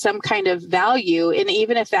produce some kind of value. And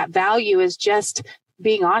even if that value is just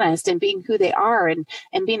being honest and being who they are and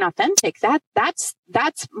being authentic, that's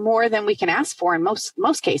more than we can ask for in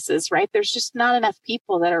most cases, right? There's just not enough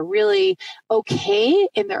people that are really okay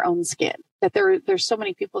in their own skin, that there's so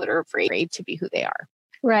many people that are afraid to be who they are.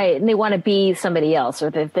 Right. And they want to be somebody else, or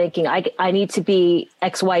they're thinking, I need to be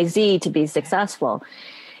XYZ to be successful.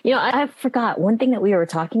 I forgot one thing that we were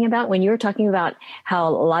talking about when you were talking about how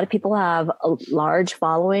a lot of people have large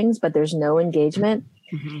followings, but there's no engagement.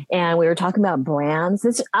 Mm-hmm. And we were talking about brands.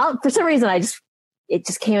 For some reason, it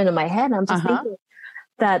just came into my head. And I'm just thinking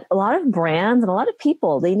that a lot of brands and a lot of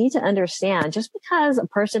people, they need to understand, just because a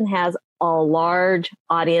person has a large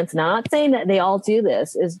audience, and I'm not saying that they all do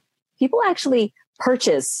this, is people actually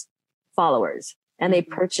purchase followers and they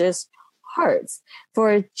purchase hearts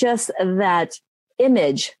for just that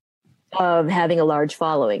image of having a large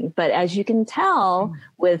following. But as you can tell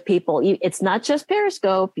with people, it's not just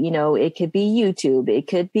Periscope, it could be YouTube, it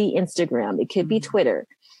could be Instagram, it could be Twitter.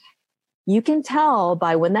 You can tell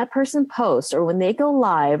by when that person posts or when they go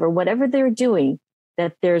live or whatever they're doing,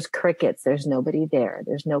 that there's crickets, there's nobody there,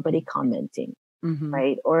 there's nobody commenting,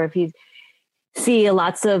 right? Or if you see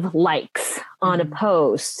lots of likes on a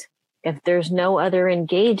post, if there's no other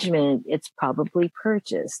engagement, it's probably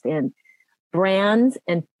purchased. And brands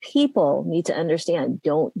and people need to understand,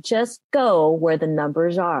 don't just go where the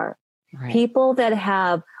numbers are. Right. People that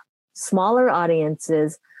have smaller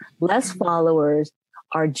audiences, less followers,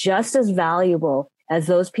 are just as valuable as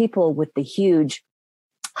those people with the huge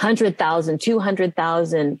 100,000,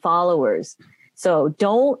 200,000 followers. So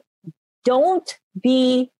don't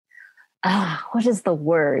be, what is the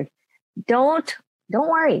word? Don't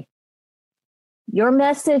worry. Your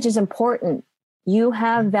message is important. You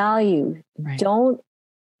have value. Right. Don't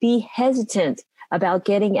be hesitant about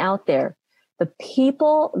getting out there. The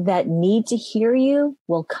people that need to hear you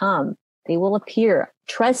will come. They will appear.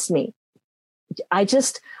 Trust me. I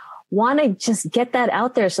just want to just get that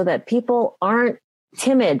out there so that people aren't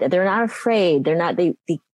timid. They're not afraid.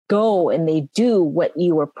 They go and they do what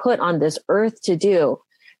you were put on this earth to do.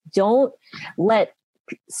 Don't let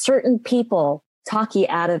certain people talk you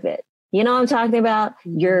out of it. You know what I'm talking about?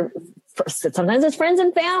 Sometimes it's friends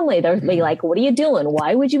and family. They're like, what are you doing?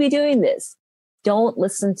 Why would you be doing this? Don't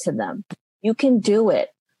listen to them. You can do it.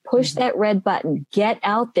 Push that red button. Get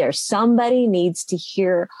out there. Somebody needs to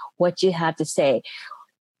hear what you have to say.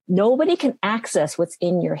 Nobody can access what's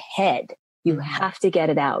in your head. You have to get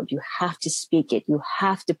it out. You have to speak it. You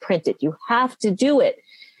have to print it. You have to do it.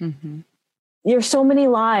 There's so many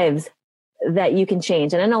lives that you can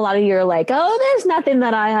change. And I know a lot of you are like, oh, there's nothing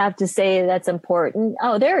that I have to say that's important.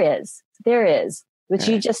 Oh, there is. But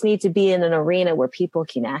you just need to be in an arena where people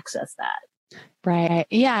can access that. Right.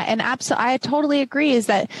 Yeah. And absolutely. I totally agree is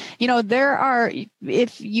that,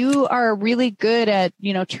 if you are really good at,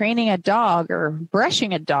 training a dog or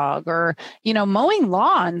brushing a dog or, mowing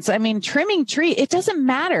lawns, trimming trees, it doesn't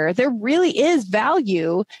matter. There really is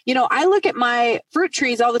value. I look at my fruit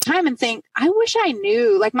trees all the time and think, I wish I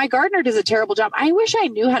knew, like my gardener does a terrible job. I wish I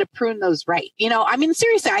knew how to prune those right.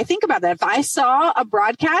 Seriously, I think about that. If I saw a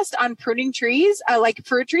broadcast on pruning trees, like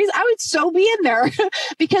fruit trees, I would so be in there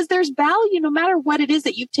because there's value no matter what it is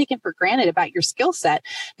that you've taken for granted about your skill set.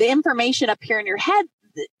 The information up here in your head,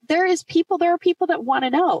 there are people that want to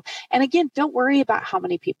know. And again, don't worry about how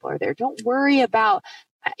many people are there. Don't worry about,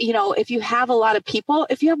 if you have a lot of people,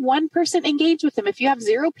 if you have one person, engage with them. If you have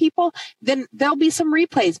 0 people, then there'll be some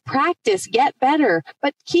replays. Practice, get better,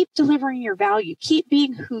 but keep delivering your value. Keep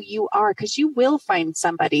being who you are, because you will find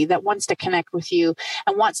somebody that wants to connect with you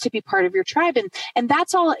and wants to be part of your tribe. And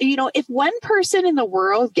that's all, if one person in the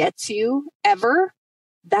world gets you ever,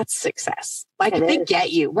 that's success. Like if they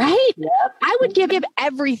get you, right? Yep. I would give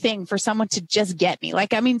everything for someone to just get me.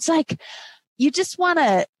 It's like, you just want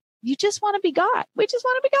to be got. We just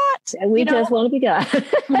want to be got. We just want to be got.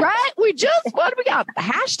 Right? We just want to be got.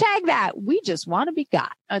 Hashtag that. We just want to be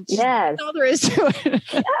got. Yes. That's all there is to it.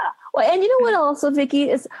 Yeah. Well, and you know what also,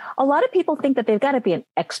 Vicki, is a lot of people think that they've got to be an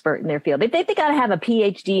expert in their field. They think they got to have a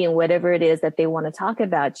PhD in whatever it is that they want to talk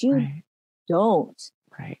about. You don't.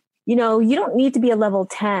 Right. You don't need to be a level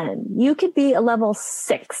 10. You could be a level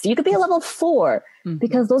 6. You could be a level 4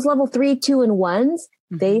 because those level 3, 2, and 1s,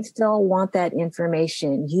 they still want that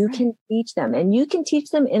information. You can teach them, and you can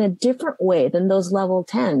teach them in a different way than those level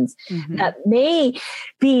 10s that may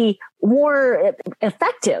be more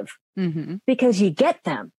effective because you get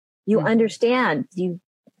them. You understand. You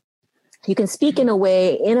can speak in a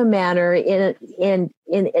way, in a manner, in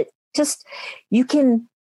it, just you can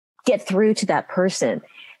get through to that person.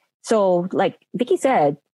 So like Vicki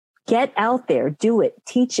said, get out there, do it,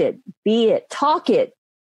 teach it, be it, talk it.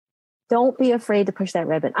 Don't be afraid to push that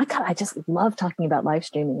red button. I just love talking about live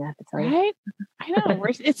streaming. I have to tell you. Right? I know.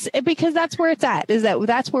 It's because that's where it's at,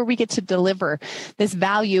 that's where we get to deliver this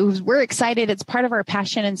value. We're excited. It's part of our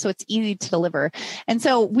passion. And so it's easy to deliver. And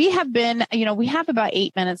so we have been, we have about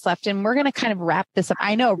 8 minutes left, and we're going to kind of wrap this up.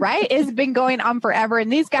 I know, right? It's been going on forever.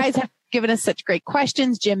 And these guys have given us such great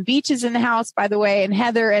questions. Jim Beach is in the house, by the way, and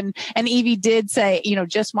Heather and Evie did say,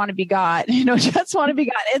 just want to be got, just want to be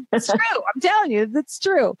got. It's true. I'm telling you, it's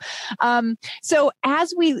true. So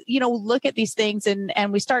as we, look at these things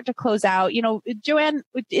and we start to close out, Joanne,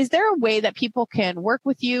 is there a way that people can work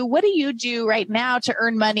with you? What do you do right now to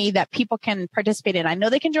earn money that people can participate in? I know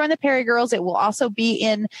they can join the Perry Girls. It will also be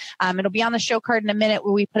it'll be on the show card in a minute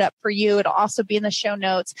where we put up for you. It'll also be in the show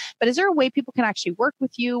notes, but is there a way people can actually work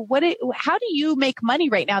with you? How do you make money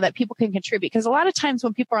right now that people can contribute? Because a lot of times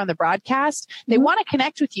when people are on the broadcast, they want to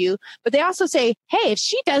connect with you, but they also say, hey, if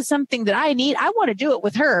she does something that I need, I want to do it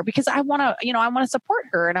with her because I want to, I want to support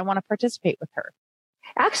her and I want to participate with her.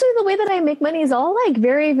 Actually, the way that I make money is all like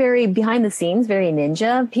very, very behind the scenes, very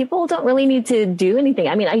ninja. People don't really need to do anything.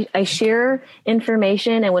 I mean, I share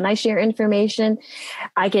information, and when I share information,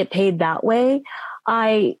 I get paid that way.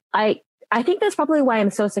 I think that's probably why I'm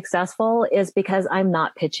so successful, is because I'm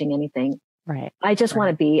not pitching anything. Right. I just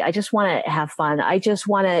want to have fun. I just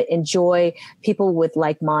want to enjoy people with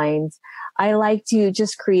like minds. I like to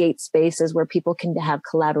just create spaces where people can have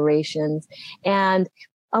collaborations. And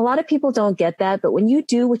a lot of people don't get that, but when you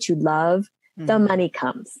do what you love, the money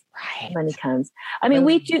comes. Right. Money comes. I mean,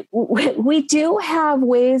 we do have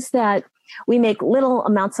ways that we make little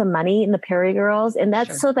amounts of money in the Perry Girls, and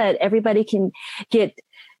that's so that everybody can get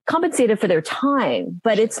compensated for their time,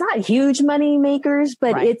 but it's not huge money makers,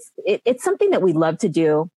 but it's something that we love to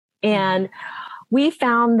do. And we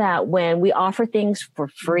found that when we offer things for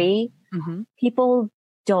free, people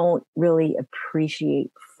don't really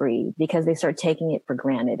appreciate free because they start taking it for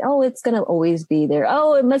granted. Oh, it's going to always be there.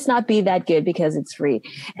 Oh, it must not be that good because it's free.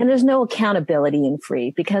 And there's no accountability in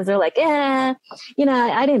free because they're like, I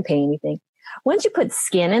didn't pay anything. Once you put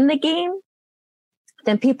skin in the game,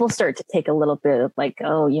 then people start to take a little bit of like,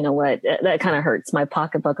 oh, you know what, that kind of hurts my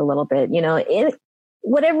pocketbook a little bit.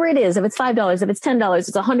 Whatever it is, if it's $5, if it's $10,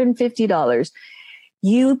 it's $150,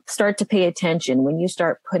 you start to pay attention when you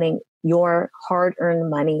start putting your hard-earned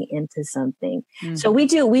money into something. So we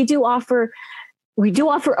do offer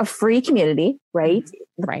a free community, right?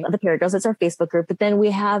 The Perry Girls, it's our Facebook group, but then we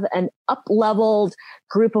have an up-leveled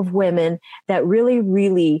group of women that really,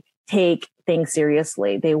 really take things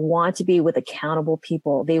seriously. They want to be with accountable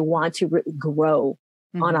people. They want to grow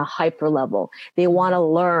on a hyper level. They want to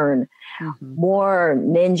learn more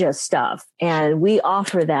ninja stuff. And we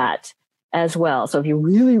offer that as well. So if you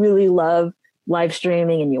really, really love live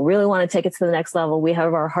streaming and you really want to take it to the next level, we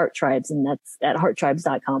have our Heart Tribes, and that's at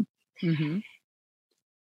hearttribes.com.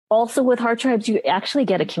 Also with Heart Tribes, you actually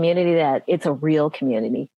get a community that it's a real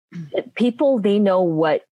community. People, they know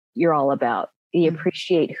what you're all about. They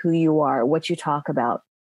appreciate who you are, what you talk about.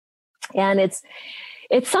 And it's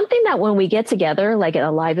something that when we get together, like at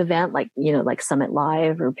a live event, like Summit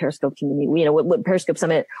Live or Periscope Community, what Periscope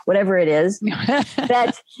Summit, whatever it is,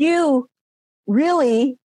 that you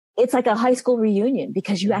really it's like a high school reunion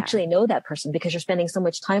because you actually know that person because you're spending so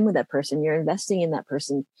much time with that person. You're investing in that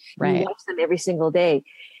person. Right. You watch them every single day.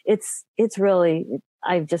 It's really,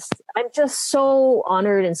 I'm just so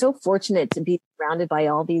honored and so fortunate to be surrounded by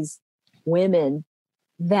all these women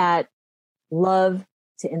that love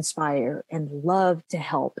to inspire and love to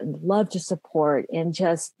help and love to support and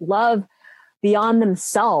just love beyond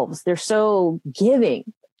themselves. They're so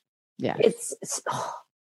giving. Yeah. It's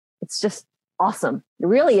just awesome. It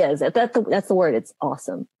really is. That's the word. It's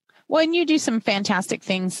awesome. Well, and you do some fantastic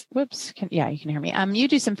things. Whoops. You can hear me. You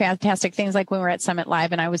do some fantastic things like when we were at Summit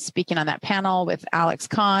Live and I was speaking on that panel with Alex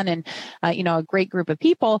Kahn and, a great group of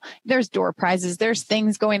people. There's door prizes. There's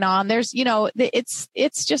things going on. There's,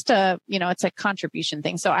 it's just it's a contribution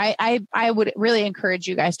thing. So I would really encourage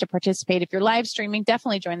you guys to participate. If you're live streaming,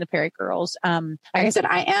 definitely join the Perry Girls. Like I said,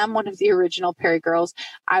 I am one of the original Perry Girls.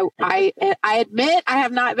 I admit I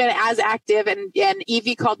have not been as active and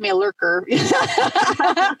Evie called me a lurker.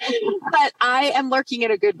 But I am lurking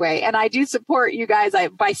in a good way. And I do support you guys.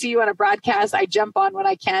 If I see you on a broadcast, I jump on when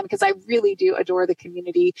I can because I really do adore the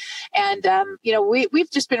community. And,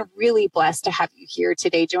 we've just been really blessed to have you here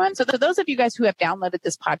today, Joanne. So for those of you guys who have downloaded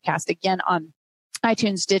this podcast again on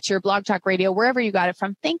iTunes, Stitcher, Blog Talk Radio, wherever you got it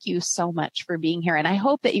from, thank you so much for being here. And I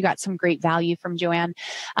hope that you got some great value from Joanne.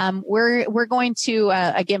 We're going to,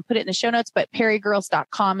 again, put it in the show notes, but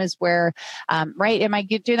perrygirls.com is where, right? Am I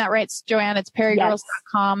doing that right, Joanne? It's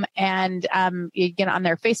perrygirls.com. And you get on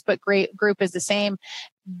their Facebook group is the same.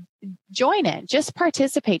 Join it. Just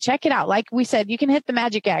participate. Check it out. Like we said, you can hit the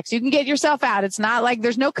magic X. You can get yourself out. It's not like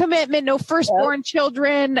there's no commitment, no firstborn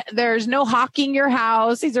children. There's no hawking your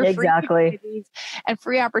house. These are free opportunities and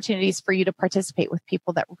free opportunities for you to participate with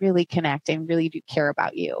people that really connect and really do care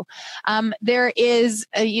about you. There is,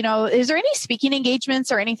 is there any speaking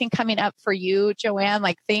engagements or anything coming up for you, Joanne?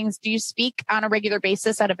 Like things, do you speak on a regular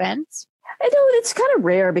basis at events? I know it's kind of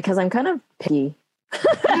rare because I'm kind of picky.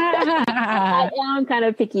 I am kind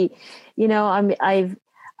of picky. I'm not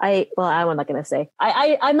going to say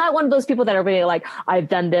I'm not one of those people that are really like, I've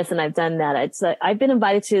done this and I've done that. It's I've been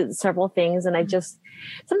invited to several things and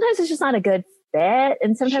sometimes it's just not a good fit.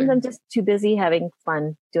 And sometimes I'm just too busy having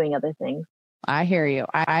fun doing other things. I hear you.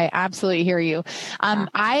 I absolutely hear you.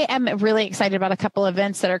 I am really excited about a couple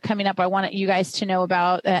events that are coming up. I want you guys to know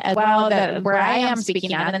about as well that where I am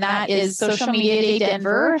speaking at, and that is Social Media Day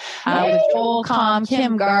Denver with Joel Comm,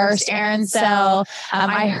 Kim Garst, Aaron Sell.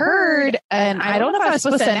 I heard, and I don't know if I was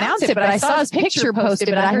supposed to announce it, but I saw his picture posted,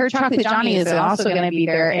 but I heard Chocolate Johnny is also going to be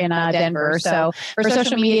there in Denver. So for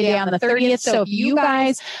Social Media Day on the 30th. So if you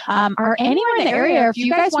guys are anywhere in the area, or if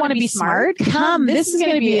you guys want to be smart, come. This is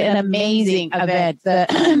going to be an amazing event.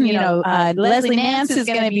 Leslie Nance is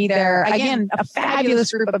going to be there. Again, a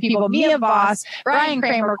fabulous group of people. Mia Voss, Brian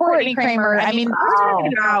Kramer, Courtney Kramer. I mean, we're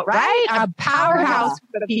talking about, right? A powerhouse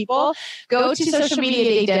group of people. Go to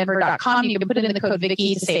socialmediadaydenver.com. You can put in the code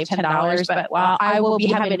Vicki to save $10. But I will be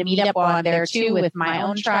having a meetup on there too with my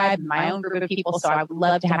own tribe, my own group of people. So I would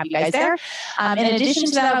love to have you guys there. In addition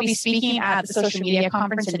to that, I'll be speaking at the Social Media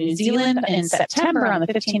Conference in New Zealand in September on the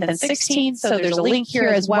 15th and 16th. So there's a link here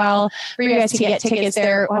as well for you guys to get tickets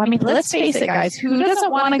there. Well, I mean, let's face it, guys, who doesn't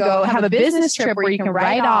want to go have a business trip where you can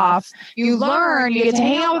write off, you learn, you get to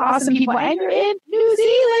hang out with awesome people, and you're in New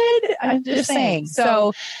Zealand? I'm just saying.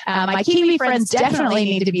 So my Kiwi friends definitely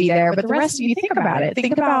need to be there, but the rest of you, think about it.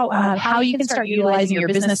 Think about how you can start utilizing your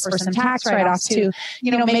business for some tax write-offs to,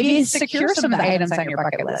 maybe secure some of the items on your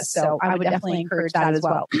bucket list. So I would definitely encourage that as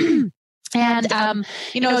well. And, Joanne,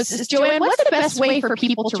 what's the best way for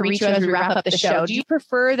people to reach you as we wrap up the show? Do you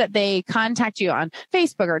prefer that they contact you on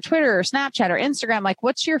Facebook or Twitter or Snapchat or Instagram? Like,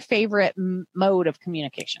 what's your favorite mode of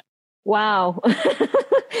communication? Wow.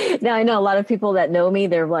 Now I know a lot of people that know me.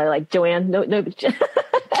 They're like, Joanne, no,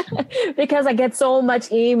 because I get so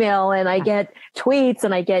much email and I get tweets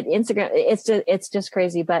and I get Instagram. It's just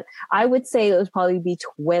crazy. But I would say it would probably be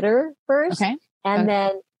Twitter first. Okay. And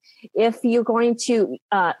then if you're going to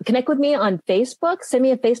connect with me on Facebook, send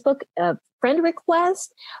me a Facebook friend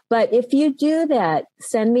request. But if you do that,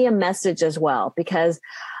 send me a message as well, because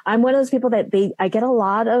I'm one of those people that I get a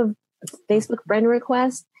lot of Facebook friend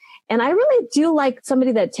requests. And I really do like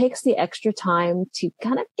somebody that takes the extra time to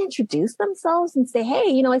kind of introduce themselves and say,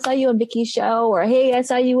 hey, I saw you on Vicki's show, or hey, I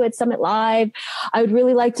saw you at Summit Live. I would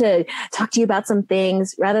really like to talk to you about some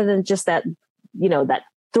things, rather than just that, that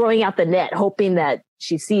throwing out the net, hoping that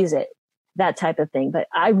she sees it, that type of thing. But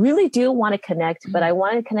I really do want to connect, but I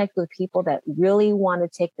want to connect with people that really want to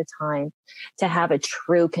take the time to have a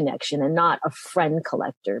true connection and not a friend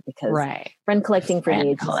collector, because friend collecting for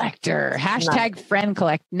me. Collector. Hashtag friend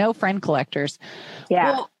collect. No friend collectors.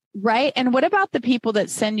 Yeah. Well, Right. And what about the people that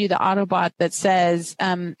send you the Autobot that says,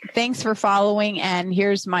 thanks for following and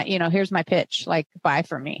here's my pitch, like buy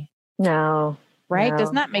from me. No. Right.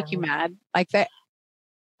 Doesn't that make you mad? Like that?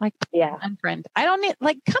 Like, yeah. Unfriend. I don't need,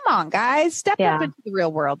 like, come on, guys, step up into the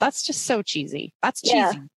real world. That's just so cheesy. That's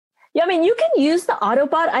cheesy. Yeah, I mean, you can use the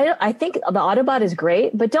Autobot. I think the Autobot is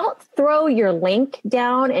great, but don't throw your link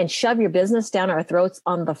down and shove your business down our throats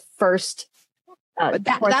on the first.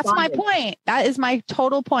 That's my point. That is my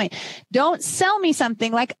total point. Don't sell me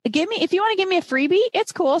something like if you want to give me a freebie,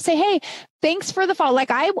 it's cool. Say, hey, thanks for the follow.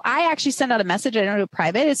 Like I actually send out a message. I don't do it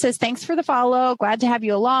private. It says, thanks for the follow. Glad to have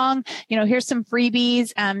you along. Here's some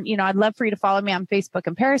freebies. I'd love for you to follow me on Facebook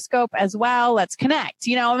and Periscope as well. Let's connect,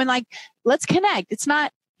 let's connect. It's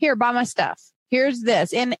not here, buy my stuff. Here's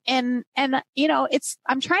this. And I'm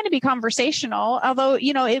trying to be conversational, although,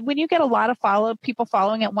 when you get a lot of people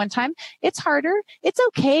following at one time, it's harder. It's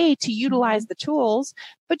okay to utilize the tools,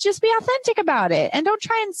 but just be authentic about it. And don't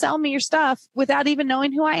try and sell me your stuff without even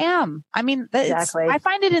knowing who I am. I mean, exactly. I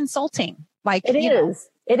find it insulting. Like it is.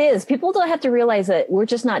 It is. People don't have to realize that we're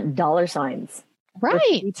just not dollar signs. Right.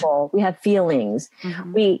 We're people. We have feelings.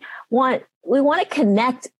 Mm-hmm. We want to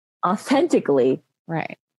connect authentically.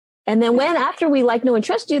 Right. And then after we like, know, and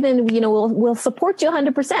trust you, then, we'll support you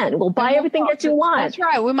 100%. We'll buy everything that you want. That's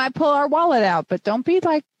right. We might pull our wallet out, but don't be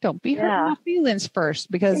hurting my feelings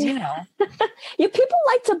first because, people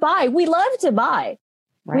like to buy. We love to buy.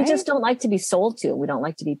 Right? We just don't like to be sold to. We don't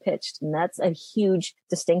like to be pitched. And that's a huge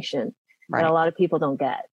distinction that a lot of people don't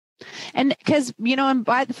get. And because,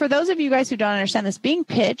 for those of you guys who don't understand this, being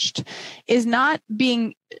pitched is not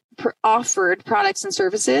being offered products and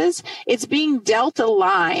services. It's being dealt a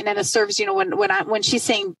line and a service. When she's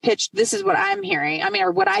saying pitched, this is what I'm hearing. I mean,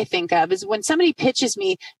 or what I think of is when somebody pitches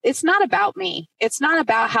me, it's not about me. It's not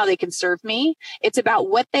about how they can serve me. It's about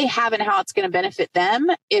what they have and how it's going to benefit them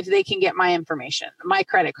if they can get my information, my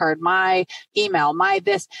credit card, my email,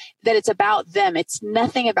 that it's about them. It's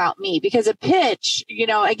nothing about me because a pitch,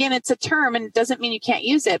 again, it's a term and it doesn't mean you can't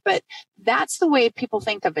use it, but that's the way people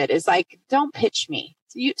think of it is like, don't pitch me.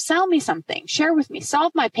 You sell me something, share with me,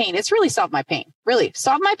 solve my pain. It's really solve my pain, really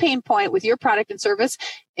solve my pain point with your product and service.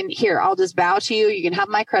 And here, I'll just bow to you. You can have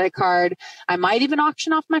my credit card. I might even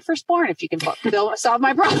auction off my firstborn if you can solve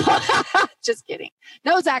my problem. Just kidding.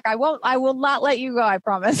 No, Zach, I will not let you go. I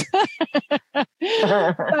promise.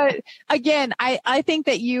 But again, I think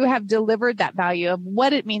that you have delivered that value of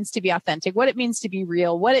what it means to be authentic, what it means to be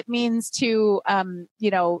real, what it means to,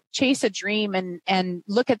 chase a dream and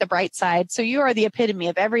look at the bright side. So you are the epitome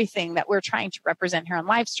of everything that we're trying to represent here on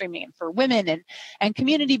live streaming and for women and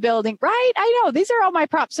community building. Right. I know these are all my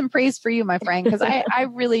props and praise for you, my friend, because I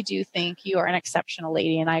really do think you are an exceptional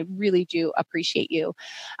lady and I really do appreciate you.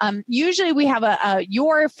 Usually we have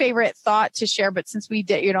your favorite thought to share, but since we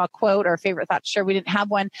did, a quote or a favorite thought to share, we didn't have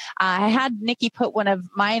one. I had Nikki put one of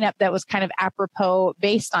mine up that was kind of apropos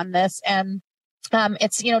based on this. And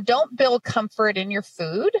it's, don't build comfort in your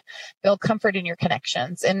food, build comfort in your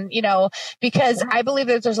connections. And, because I believe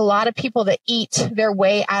that there's a lot of people that eat their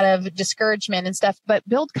way out of discouragement and stuff, but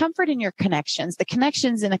build comfort in your connections, the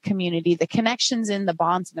connections in a community, the connections in the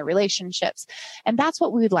bonds and the relationships. And that's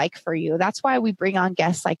what we would like for you. That's why we bring on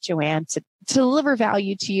guests like Joanne to deliver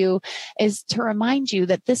value to you, is to remind you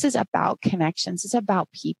that this is about connections. It's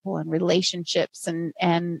about people and relationships and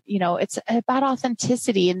it's about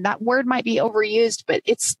authenticity. And that word might be overused, but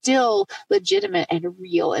it's still legitimate and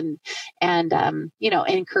real and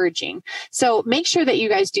encouraging. So make sure that you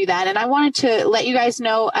guys do that. And I wanted to let you guys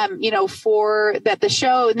know, for that the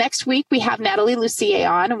show next week, we have Natalie Lucier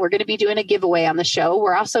on, and we're going to be doing a giveaway on the show.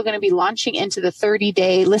 We're also going to be launching into the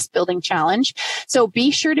 30-day list building challenge. So be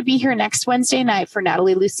sure to be here next Wednesday night for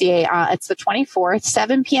Natalie Lucier. It's the 24th,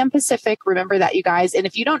 7 p.m. Pacific. Remember that, you guys. And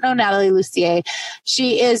if you don't know Natalie Lucier,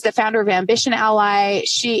 she is the founder of Ambition Ally.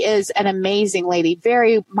 She is an amazing lady,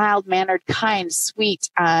 very mild-mannered, kind, sweet,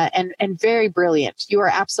 and very brilliant. You are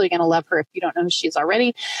absolutely going to love her if you don't know who she is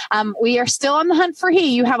already. We are still on the hunt for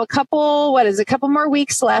He. You have a couple more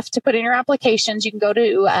weeks left to put in your applications. You can go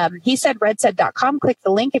to hesaidredsaid.com, click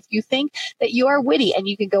the link. If you think that you are witty and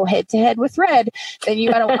you can go head to head with Red, then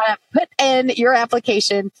you want to put in your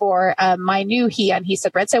application for my new He on He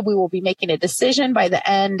Said Red Said. We will be making a decision by the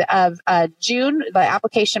end of June. The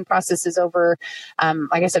application process is over,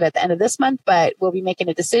 like I said, at the end of this month, but we'll be making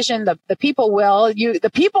a decision. The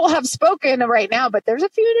people have spoken right now, but there's a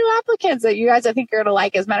few new applicants that you guys, I think, are going to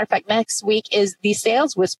like. As a matter of fact, next week is the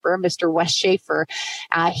sales whisperer, Mr. Wes Schaefer.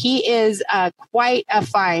 He is quite a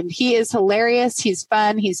find. He is hilarious. He's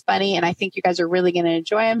fun. He's funny. And I think you guys are really going to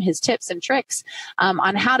enjoy him. His tips and tricks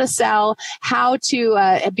on how to sell know how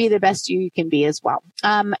to be the best you can be as well.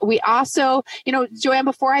 We also, Joanne,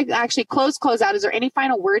 before I actually close out, is there any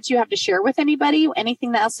final words you have to share with anybody?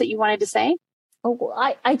 Anything else that you wanted to say? Oh,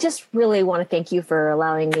 well, I just really want to thank you for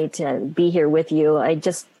allowing me to be here with you. I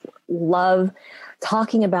just love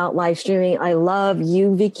talking about live streaming. I love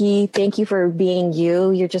you, Vicki. Thank you for being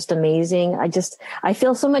you. You're just amazing. I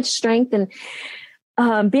feel so much strength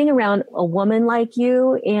and being around a woman like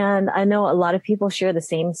you. And I know a lot of people share the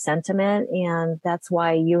same sentiment, and that's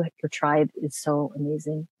why your tribe is so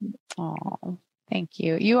amazing. Oh, thank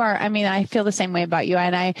you. You are, I feel the same way about you.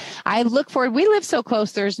 And I look forward, we live so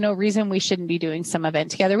close. There's no reason we shouldn't be doing some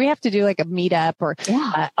event together. We have to do like a meetup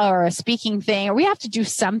or a speaking thing, or we have to do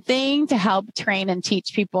something to help train and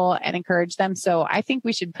teach people and encourage them. So I think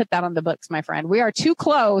we should put that on the books, my friend. We are too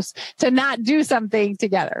close to not do something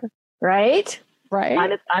together. Right?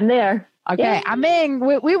 Right. I'm there. Okay. Yeah. I'm in.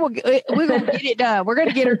 We're going to get it done. We're going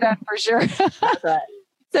to get her done for sure. That's right.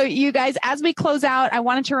 So you guys, as we close out, I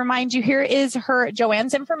wanted to remind you, here is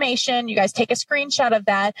Joanne's information. You guys take a screenshot of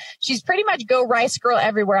that. She's pretty much Go Rice Girl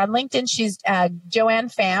everywhere. On LinkedIn, she's Joanne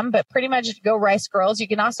Pham, but pretty much Go Rice Girls. You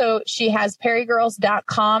can also, she has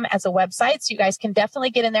perrygirls.com as a website. So you guys can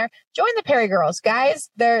definitely get in there. Join the Perry Girls. Guys,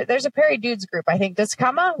 there's a Perry Dudes group, I think. Does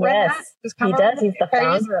Kama run that? He does. He's the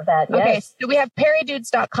founder of that. Yes. Okay. So we have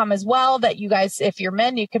perrydudes.com as well that you guys, if you're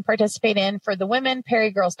men, you can participate in. For the women,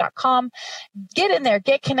 perrygirls.com. Get in there.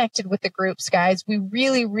 Get connected with the groups, guys. We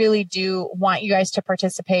really, really do want you guys to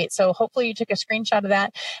participate. So hopefully you took a screenshot of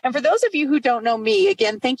that. And for those of you who don't know me,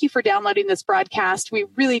 again, thank you for downloading this broadcast. We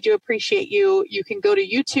really do appreciate you. You can go to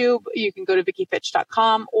YouTube. You can go to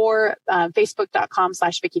VickiFitch.com or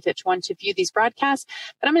Facebook.com/VickiFitch1 to view these broadcasts.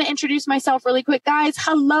 But I'm going to introduce myself really quick, guys.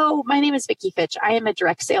 Hello, my name is Vicki Fitch. I am a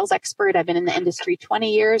direct sales expert. I've been in the industry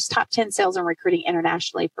 20 years, top 10 sales and recruiting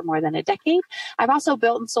internationally for more than a decade. I've also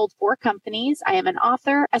built and sold 4 companies. I am an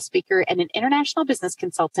author, a speaker, and an international business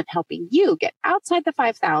consultant, helping you get outside the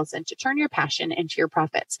 5,000 to turn your passion into your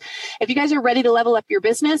profits. If you guys are ready to level up your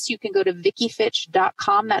business, you can go to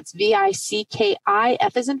VickiFitch.com. That's VICKI,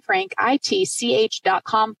 F as in Frank,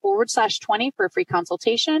 ITCH.com/20 for a free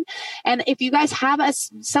consultation. And if you guys have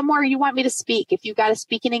somewhere you want me to speak, if you've got a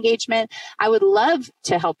speaking engagement, I would love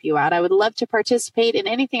to help you out. I would love to participate in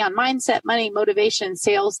anything on mindset, money, motivation,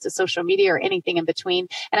 sales to social media, or anything in between.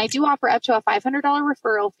 And I do offer up to a $500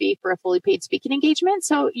 referral fee for a fully paid speaking engagement.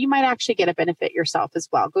 So you might actually get a benefit yourself as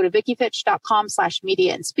well. Go to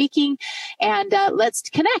VickiFitch.com/media and speaking, and let's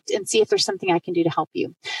connect and see if there's something I can do to help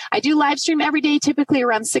you. I do live stream every day, typically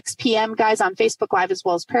around 6 p.m., guys, on Facebook Live as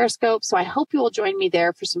well as Periscope. So I hope you will join me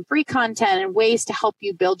there for some free content and ways to help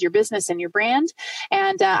you build your business and your brand.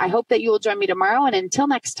 And I hope that you will join me tomorrow. And until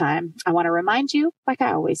next time, I want to remind you, like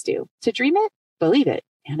I always do, to dream it, believe it,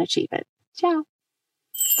 and achieve it. Ciao.